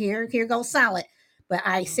 here goes solid. But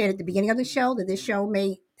I said at the beginning of the show that this show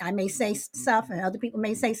I may say stuff and other people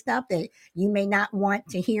may say stuff that you may not want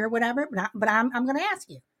to hear, whatever. But I'm going to ask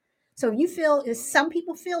you. So you feel is some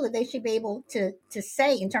people feel that they should be able to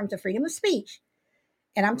say in terms of freedom of speech,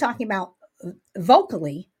 and I'm talking about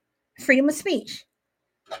vocally, freedom of speech,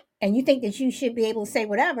 and you think that you should be able to say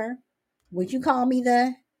whatever, would you call me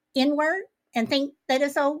the N word and think that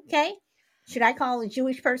it's okay? Should I call a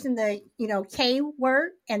Jewish person the K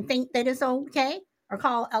word and think that it's okay, or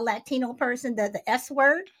call a Latino person the S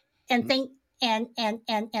word and think and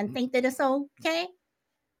think that it's okay?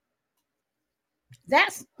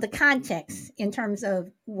 That's the context in terms of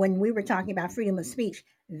when we were talking about freedom of speech.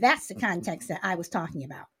 That's the context that I was talking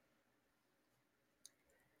about.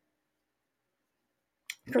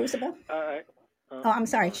 Crucible. Oh, I'm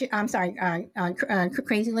sorry. I'm sorry.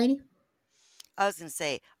 Crazy lady. I was going to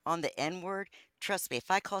say on the N word, trust me, if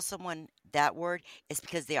I call someone that word, it's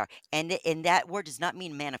because they are. And that word does not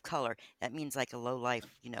mean man of color. That means like a low life,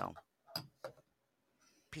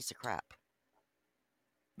 piece of crap.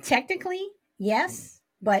 Technically, yes,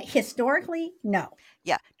 but historically, no.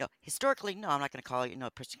 Yeah, no, historically, no, I'm not going to call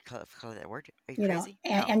a person color that word. Are you crazy?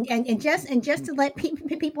 No. And just to let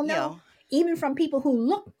people know, even from people who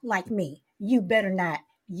look like me, you better not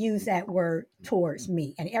use that word towards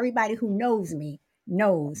me. And everybody who knows me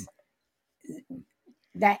knows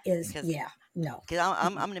that is, no. Because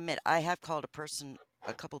I'm going to admit, I have called a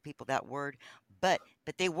couple of people that word, but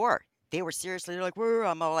they were seriously, they're like, "Whoa,"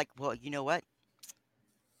 I'm all like, well, you know what?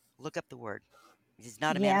 Look up the word. He's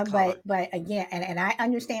not a man Yeah, of color. but again, and I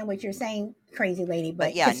understand what you're saying, crazy lady. But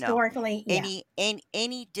But yeah, no. historically, yeah.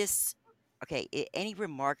 Any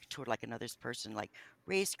remark toward like another person, like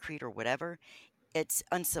race, creed, or whatever, it's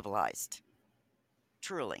uncivilized.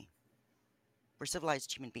 Truly, we're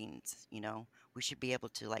civilized human beings. We should be able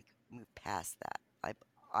to like move past that.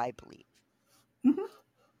 I believe. Hmm.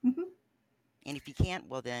 And if you can't,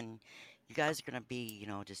 well then, you guys are gonna be,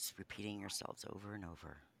 just repeating yourselves over and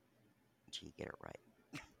over until you get it right.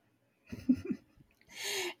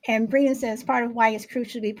 And Brina says part of why it's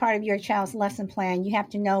crucial to be part of your child's lesson plan. You have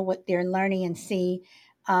to know what they're learning and see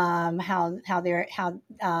how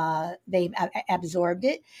they've absorbed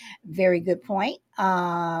it. Very good point.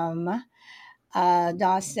 Doss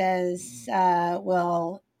says,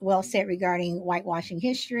 well said regarding whitewashing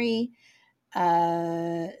history.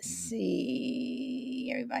 See,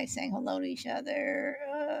 everybody's saying hello to each other.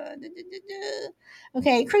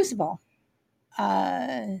 Okay, Crucible.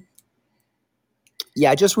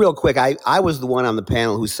 Yeah, just real quick. I was the one on the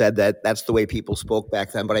panel who said that that's the way people spoke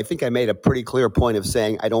back then, but I think I made a pretty clear point of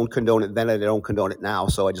saying I don't condone it then and I don't condone it now.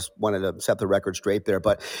 So I just wanted to set the record straight there.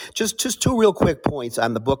 But just two real quick points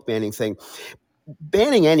on the book banning thing.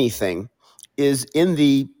 Banning anything is in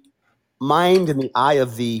the mind and the eye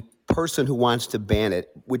of the person who wants to ban it,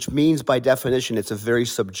 which means by definition it's a very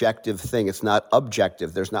subjective thing. It's not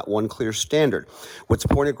objective. There's not one clear standard. What's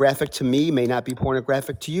pornographic to me may not be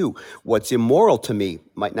pornographic to you. What's immoral to me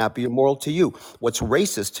might not be immoral to you. What's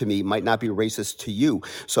racist to me might not be racist to you.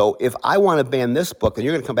 So if I want to ban this book, then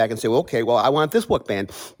you're going to come back and say, well, okay, well, I want this book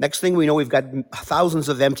banned. Next thing we know, we've got thousands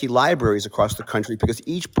of empty libraries across the country because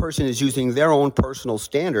each person is using their own personal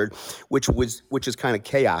standard, which is kind of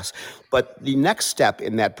chaos. But the next step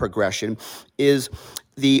in that progression is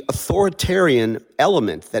the authoritarian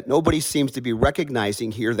element that nobody seems to be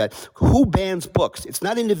recognizing here, that who bans books? It's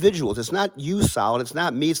not individuals. It's not you, Solid. It's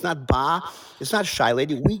not me. It's not Ba. It's not Shy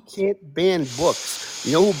Lady. We can't ban books.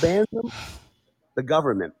 You know who bans them? The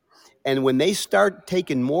government. And when they start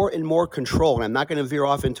taking more and more control, and I'm not going to veer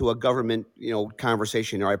off into a government,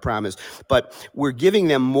 conversation here, I promise, but we're giving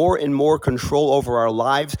them more and more control over our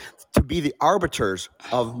lives to be the arbiters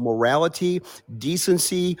of morality,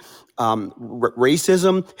 decency,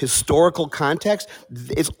 racism, historical context.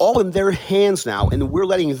 It's all in their hands now, and we're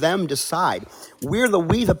letting them decide. We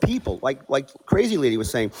the people, like Crazy Lady was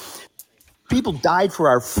saying. People died for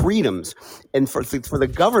our freedoms, and for the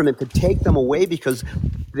government to take them away because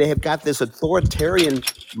they have got this authoritarian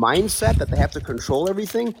mindset that they have to control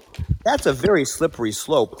everything, that's a very slippery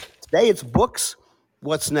slope. Today it's books.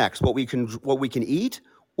 What's next? What we can eat,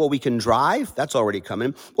 what we can drive, that's already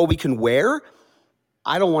coming. What we can wear,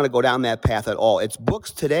 I don't want to go down that path at all. It's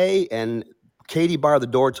books today and Katie bar the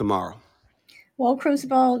door tomorrow. Well,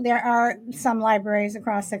 Crucible, there are some libraries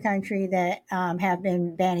across the country that have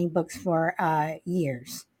been banning books for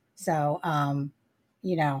years. So, and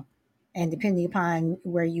depending upon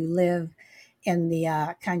where you live in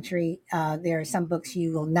the country, there are some books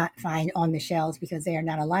you will not find on the shelves because they are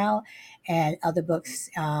not allowed, and other books,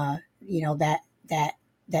 that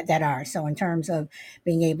are. So, in terms of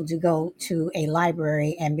being able to go to a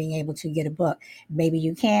library and being able to get a book, maybe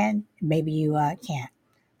you can, maybe you can't.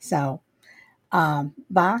 So.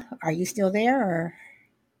 Ba, are you still there? Or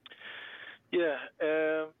Yeah,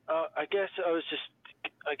 I guess I was just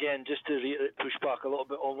to push back a little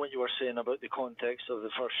bit on what you were saying about the context of the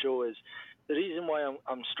first show. Is the reason why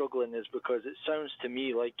I'm struggling is because it sounds to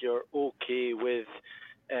me like you're okay with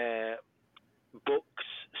books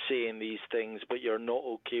saying these things, but you're not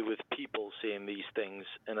okay with people saying these things.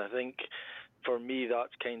 And I think for me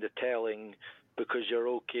that's kind of telling, because you're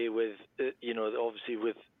okay with, obviously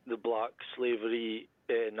with the black slavery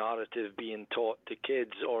narrative being taught to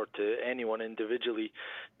kids or to anyone individually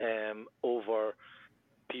over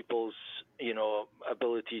people's,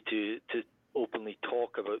 ability to openly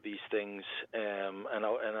talk about these things, and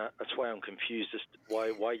that's why I'm confused as to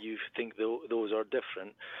why you think those are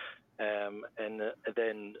different. And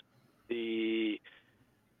then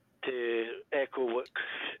to echo what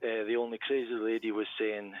the only Crazy Lady was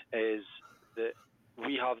saying is that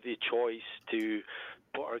we have the choice to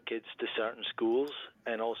put our kids to certain schools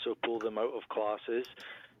and also pull them out of classes.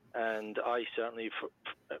 And I certainly,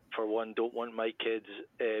 for one, don't want my kids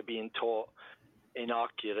being taught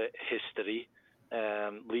inaccurate history,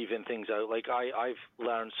 leaving things out. Like I've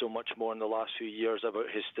learned so much more in the last few years about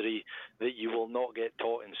history that you will not get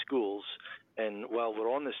taught in schools. And while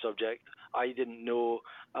we're on the subject, I didn't know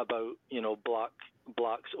about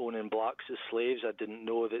blacks owning blacks as slaves. I didn't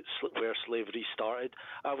know where slavery started.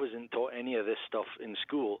 I wasn't taught any of this stuff in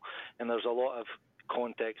school, and there's a lot of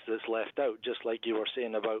context that's left out, just like you were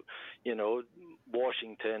saying about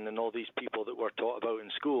Washington and all these people that were taught about in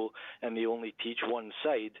school, and they only teach one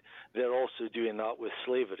side. They're also doing that with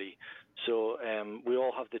slavery. So we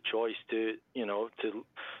all have the choice to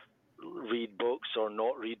read books or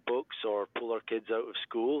not read books or pull our kids out of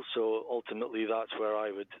school. So ultimately that's where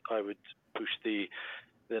I would push the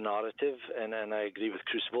narrative, and I agree with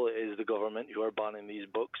Crucible. It is the government who are banning these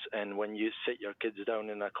books, and when you sit your kids down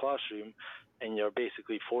in a classroom and you're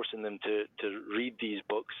basically forcing them to read these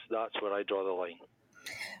books, that's where I draw the line.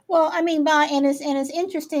 well, I mean, and it's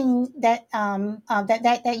interesting that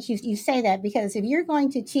that you say that, because if you're going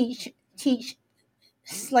to teach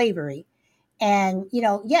slavery, and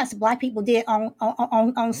yes, black people did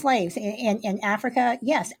own slaves in Africa.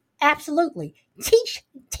 Yes, absolutely. Teach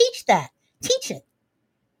that. Teach it.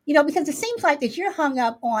 Because it seems like that you're hung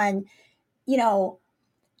up on you know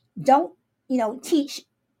don't teach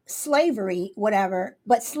slavery, whatever,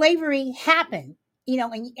 but slavery happened.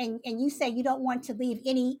 And you say you don't want to leave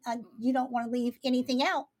anything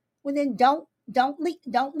out. Well, then don't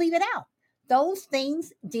leave it out. Those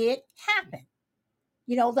things did happen.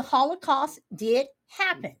 The Holocaust did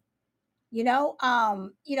happen.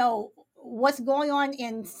 What's going on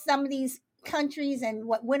in some of these countries and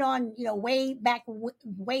what went on, way back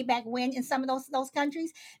when in some of those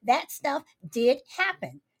countries, that stuff did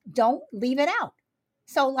happen. Don't leave it out.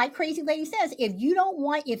 So, like Crazy Lady says, if you don't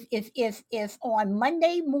want, if on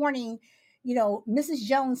Monday morning, Mrs.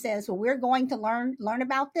 Jones says, well, we're going to learn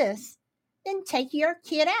about this, then take your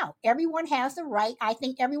kid out. Everyone has the right. I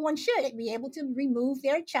think everyone should be able to remove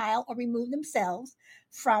their child or remove themselves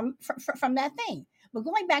from that thing. But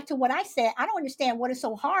going back to what I said, I don't understand what is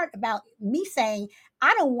so hard about me saying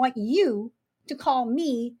I don't want you to call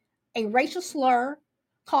me a racial slur,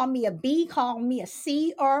 call me a B, call me a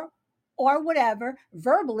C, or whatever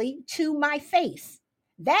verbally to my face.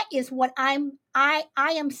 That is what I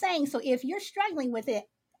am saying. So if you're struggling with it,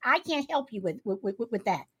 I can't help you with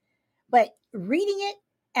that. But reading it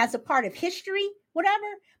as a part of history, whatever,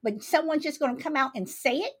 but someone's just going to come out and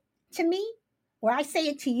say it to me, or I say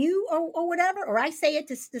it to you, or whatever, or I say it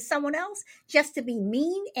to someone else just to be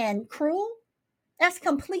mean and cruel, that's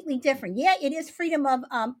completely different. Yeah, it is freedom of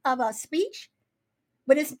speech,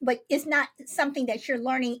 but it's not something that you're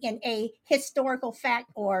learning in a historical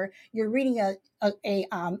fact, or you're reading a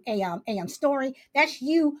story. That's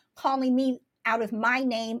you calling me out of my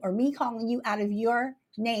name, or me calling you out of your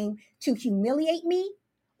name to humiliate me,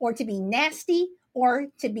 or to be nasty, or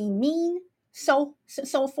to be mean, so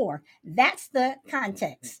forth. That's the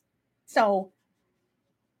context. So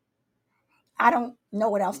I don't know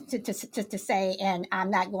what else to say, and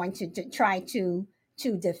I'm not going to try to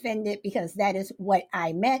defend it, because that is what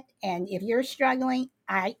I meant. And if you're struggling,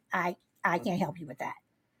 I can't help you with that.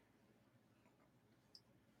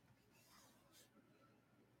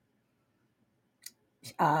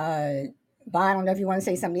 But I don't know if you want to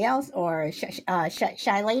say something else, or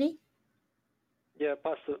Shy Lady. Yeah,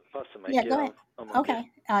 pass the mic. Yeah, go ahead.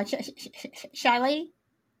 Okay, Shy Lady.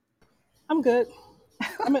 I'm good.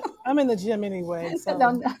 I'm in the gym anyway. So.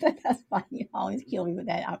 No, that's fine. You always kill me with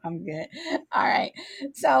that. I'm good. All right.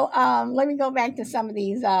 So let me go back to some of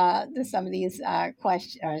these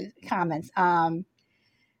questions, comments.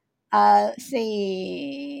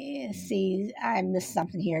 See, I missed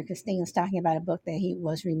something here because Sting was talking about a book that he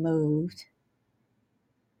was removed.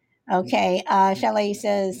 Okay. Chalet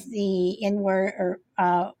says the N-word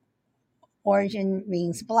origin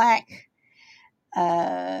means black.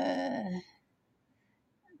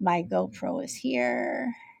 My GoPro is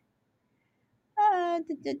here.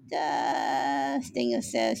 Stinger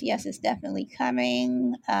says, yes, it's definitely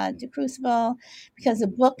coming to Crucible, because the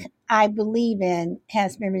book I believe in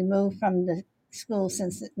has been removed from the school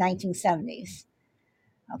since the 1970s.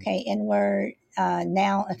 Okay, N-word,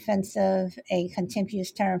 now offensive, a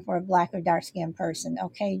contemptuous term for a black or dark-skinned person.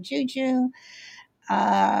 Okay, Juju.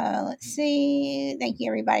 Let's see. Thank you,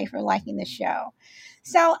 everybody, for liking the show.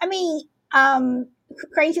 So, I mean,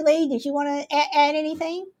 Crazy Lady, did you want to add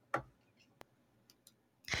anything?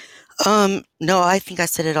 No, I think I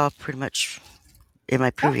said it all pretty much in my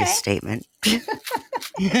previous statement. All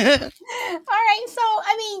right. So,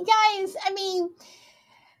 I mean, guys,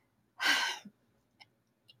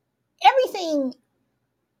 everything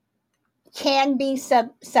can be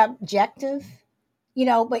subjective,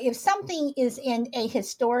 but if something is in a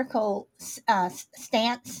historical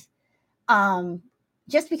stance,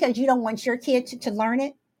 just because you don't want your kid to learn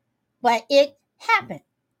it, but it happened,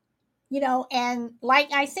 and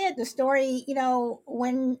like I said, the story,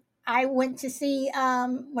 when I went to see,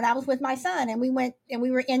 when I was with my son, and we were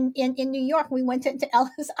in New York, we went to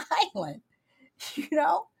Ellis Island,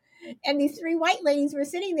 and these three white ladies were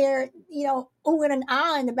sitting there, oohing and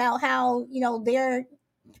ahhing about how, their,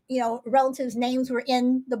 relatives' names were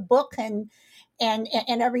in the book, and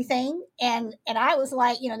everything. And I was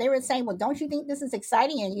like, they were saying, well, don't you think this is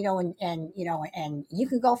exciting? And, and you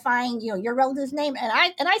can go find, your relative's name. And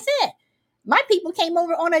I said, my people came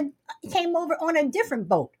over on a different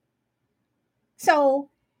boat. So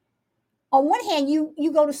on one hand,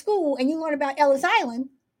 you go to school and you learn about Ellis Island,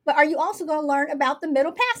 but are you also going to learn about the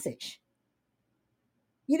Middle Passage?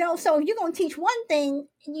 So if you're going to teach one thing,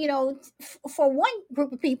 for one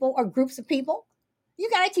group of people or groups of people, you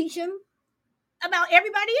got to teach them about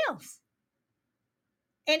everybody else.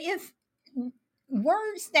 And if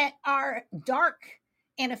words that are dark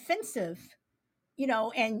and offensive,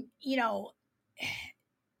 and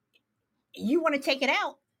you want to take it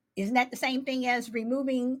out, isn't that the same thing as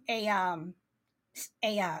removing a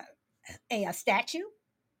statue?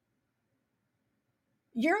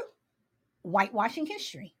 You're whitewashing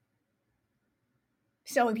history.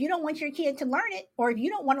 So if you don't want your kid to learn it, or if you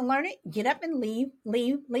don't want to learn it, get up and leave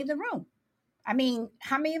the room. I mean,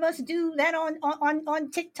 how many of us do that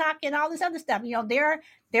on TikTok and all this other stuff? There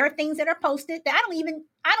are things that are posted that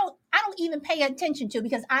I don't even pay attention to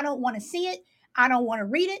because I don't want to see it. I don't want to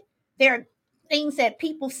read it. There are things that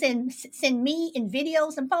people send me in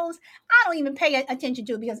videos and posts. I don't even pay attention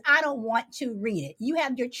to it because I don't want to read it. You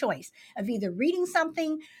have your choice of either reading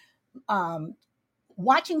something, um,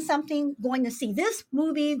 watching something, going to see this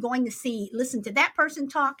movie, going to listen to that person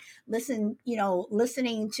talk, listening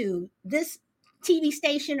to this TV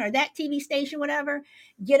station or that TV station, whatever.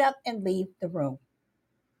 Get up and leave the room.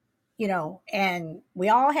 And we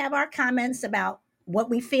all have our comments about what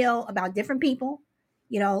we feel about different people.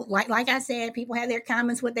 Like I said, people have their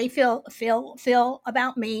comments what they feel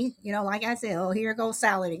about me. Like I said, oh, here goes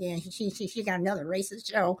Salad again. She got another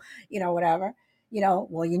racist show. Whatever.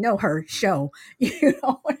 Well, her show.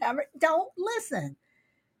 Whatever. Don't listen.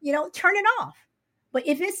 Turn it off. But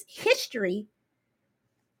if it's history,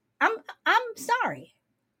 I'm sorry.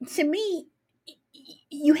 To me,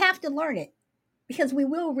 you have to learn it because we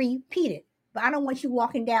will repeat it. But I don't want you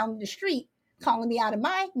walking down the street calling me out of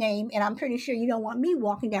my name, and I'm pretty sure you don't want me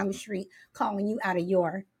walking down the street calling you out of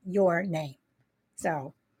your name.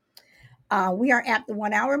 So we are at the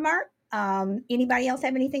 1 hour mark. Anybody else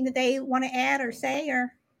have anything that they want to add or say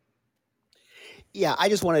or? Yeah, I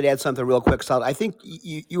just wanted to add something real quick, Sal. I think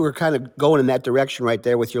you were kind of going in that direction right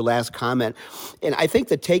there with your last comment, and I think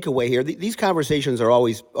the takeaway here: these conversations are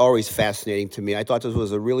always fascinating to me. I thought this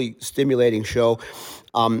was a really stimulating show,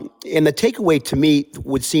 and the takeaway to me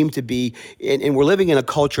would seem to be, and we're living in a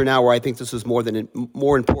culture now where I think this is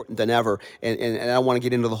more important than ever. And I don't want to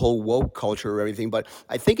get into the whole woke culture or everything, but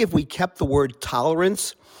I think if we kept the word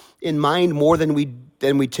tolerance in mind more than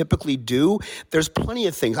we typically do. There's plenty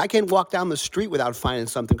of things. I can't walk down the street without finding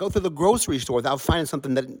something, go through the grocery store without finding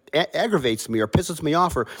something that aggravates me or pisses me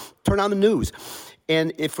off, or turn on the news.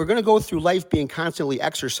 And if we're going to go through life being constantly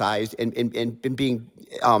exercised and being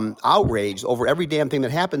outraged over every damn thing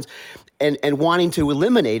that happens, and wanting to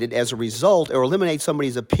eliminate it as a result, or eliminate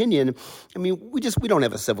somebody's opinion, I mean, we don't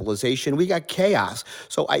have a civilization. We got chaos.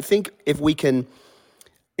 So I think if we can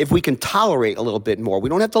tolerate a little bit more, we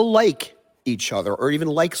don't have to like each other or even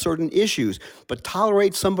like certain issues, but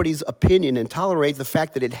tolerate somebody's opinion and tolerate the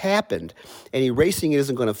fact that it happened, and erasing it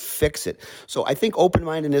isn't going to fix it. So I think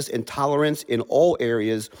open-mindedness and tolerance in all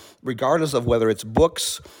areas, regardless of whether it's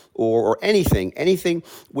books or anything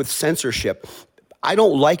with censorship. I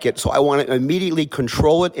don't like it, so I want to immediately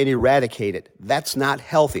control it and eradicate it. That's not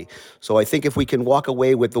healthy. So I think if we can walk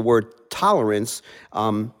away with the word tolerance,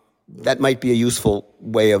 that might be a useful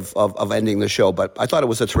way of ending the show. But I thought it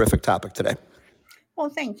was a terrific topic today. Well,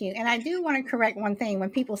 thank you. And I do want to correct one thing. When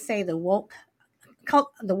people say the woke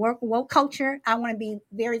culture, I want to be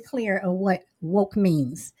very clear of what woke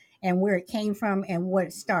means and where it came from and what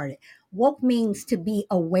it started. Woke means to be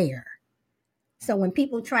aware. So when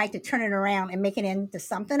people try to turn it around and make it into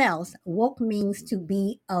something else, woke means to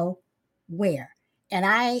be aware. And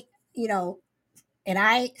I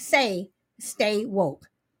say stay woke.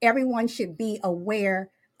 Everyone should be aware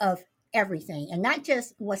of everything, and not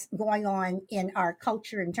just what's going on in our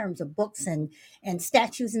culture in terms of books and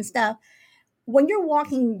statues and stuff. When you're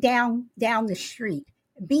walking down the street,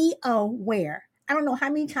 be aware. I don't know how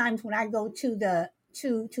many times when I go to the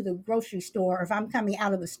grocery store, or if I'm coming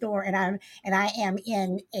out of the store and I am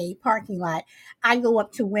in a parking lot, I go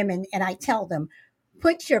up to women and I tell them,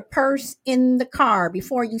 put your purse in the car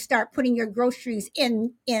before you start putting your groceries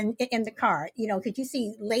in the car. Because you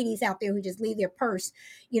see ladies out there who just leave their purse,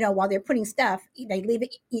 while they're putting stuff, they leave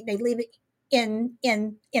it in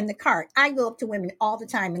the cart. I go up to women all the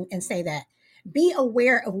time and say that. Be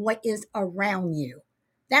aware of what is around you.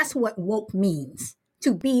 That's what woke means.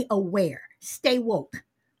 To be aware. Stay woke.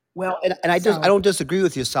 Well, and I don't disagree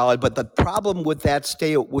with you, Solid, but the problem with that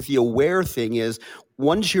stay with the aware thing is,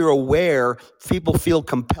 once you're aware, people feel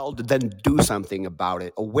compelled to then do something about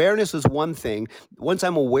it. Awareness is one thing. Once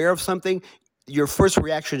I'm aware of something, your first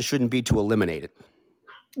reaction shouldn't be to eliminate it.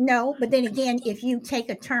 No, but then again, if you take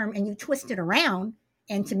a term and you twist it around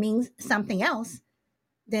and to mean something else,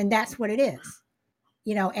 then that's what it is.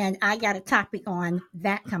 And I got a topic on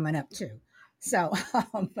that coming up too. So,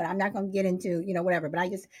 but I'm not going to get into, whatever, but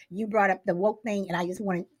you brought up the woke thing, and I just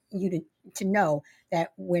wanted you to know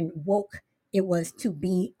that when woke, it was to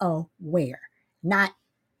be aware, not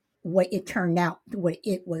what it turned out, what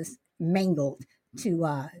it was mangled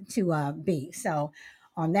to be. So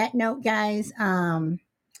on that note, guys,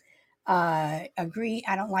 agree.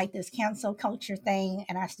 I don't like this cancel culture thing,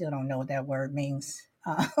 and I still don't know what that word means.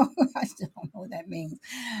 I still don't know what that means.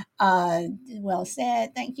 Well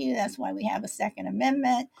said. Thank you. That's why we have a Second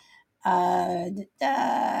Amendment.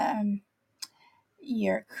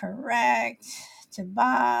 You're correct. to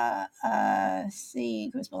Bob. See,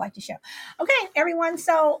 Chris would like to show. Okay, everyone.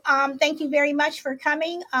 So thank you very much for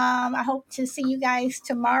coming. I hope to see you guys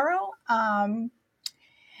tomorrow. I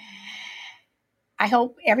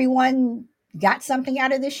hope everyone got something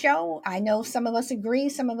out of this show. I know some of us agree,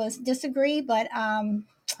 some of us disagree, but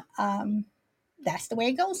that's the way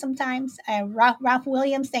it goes sometimes. Ralph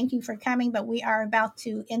Williams, thank you for coming, but we are about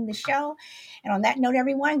to end the show. And on that note,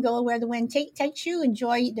 everyone, go where the wind takes you.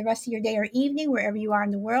 Enjoy the rest of your day or evening, wherever you are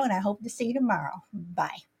in the world. And I hope to see you tomorrow. Bye.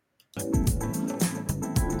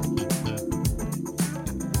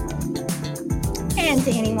 And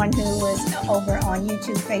to anyone who was over on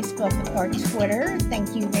YouTube, Facebook, or Twitter,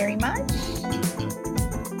 thank you very much.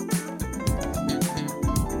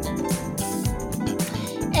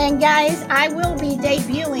 And guys, I will be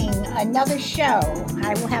debuting another show.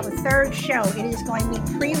 I will have a third show. It is going to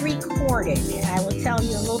be pre-recorded, and I will tell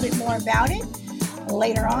you a little bit more about it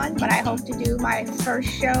later on, but I hope to do my first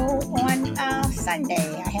show on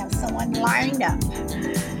Sunday. I have someone lined up.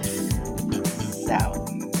 So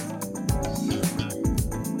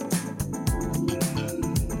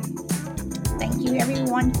thank you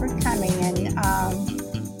everyone for coming. And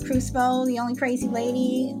Crucible, the only crazy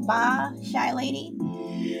lady, Ba, Shy Lady,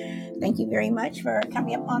 thank you very much for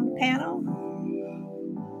coming up on the panel.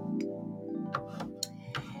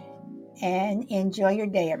 And enjoy your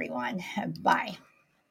day, everyone. Bye.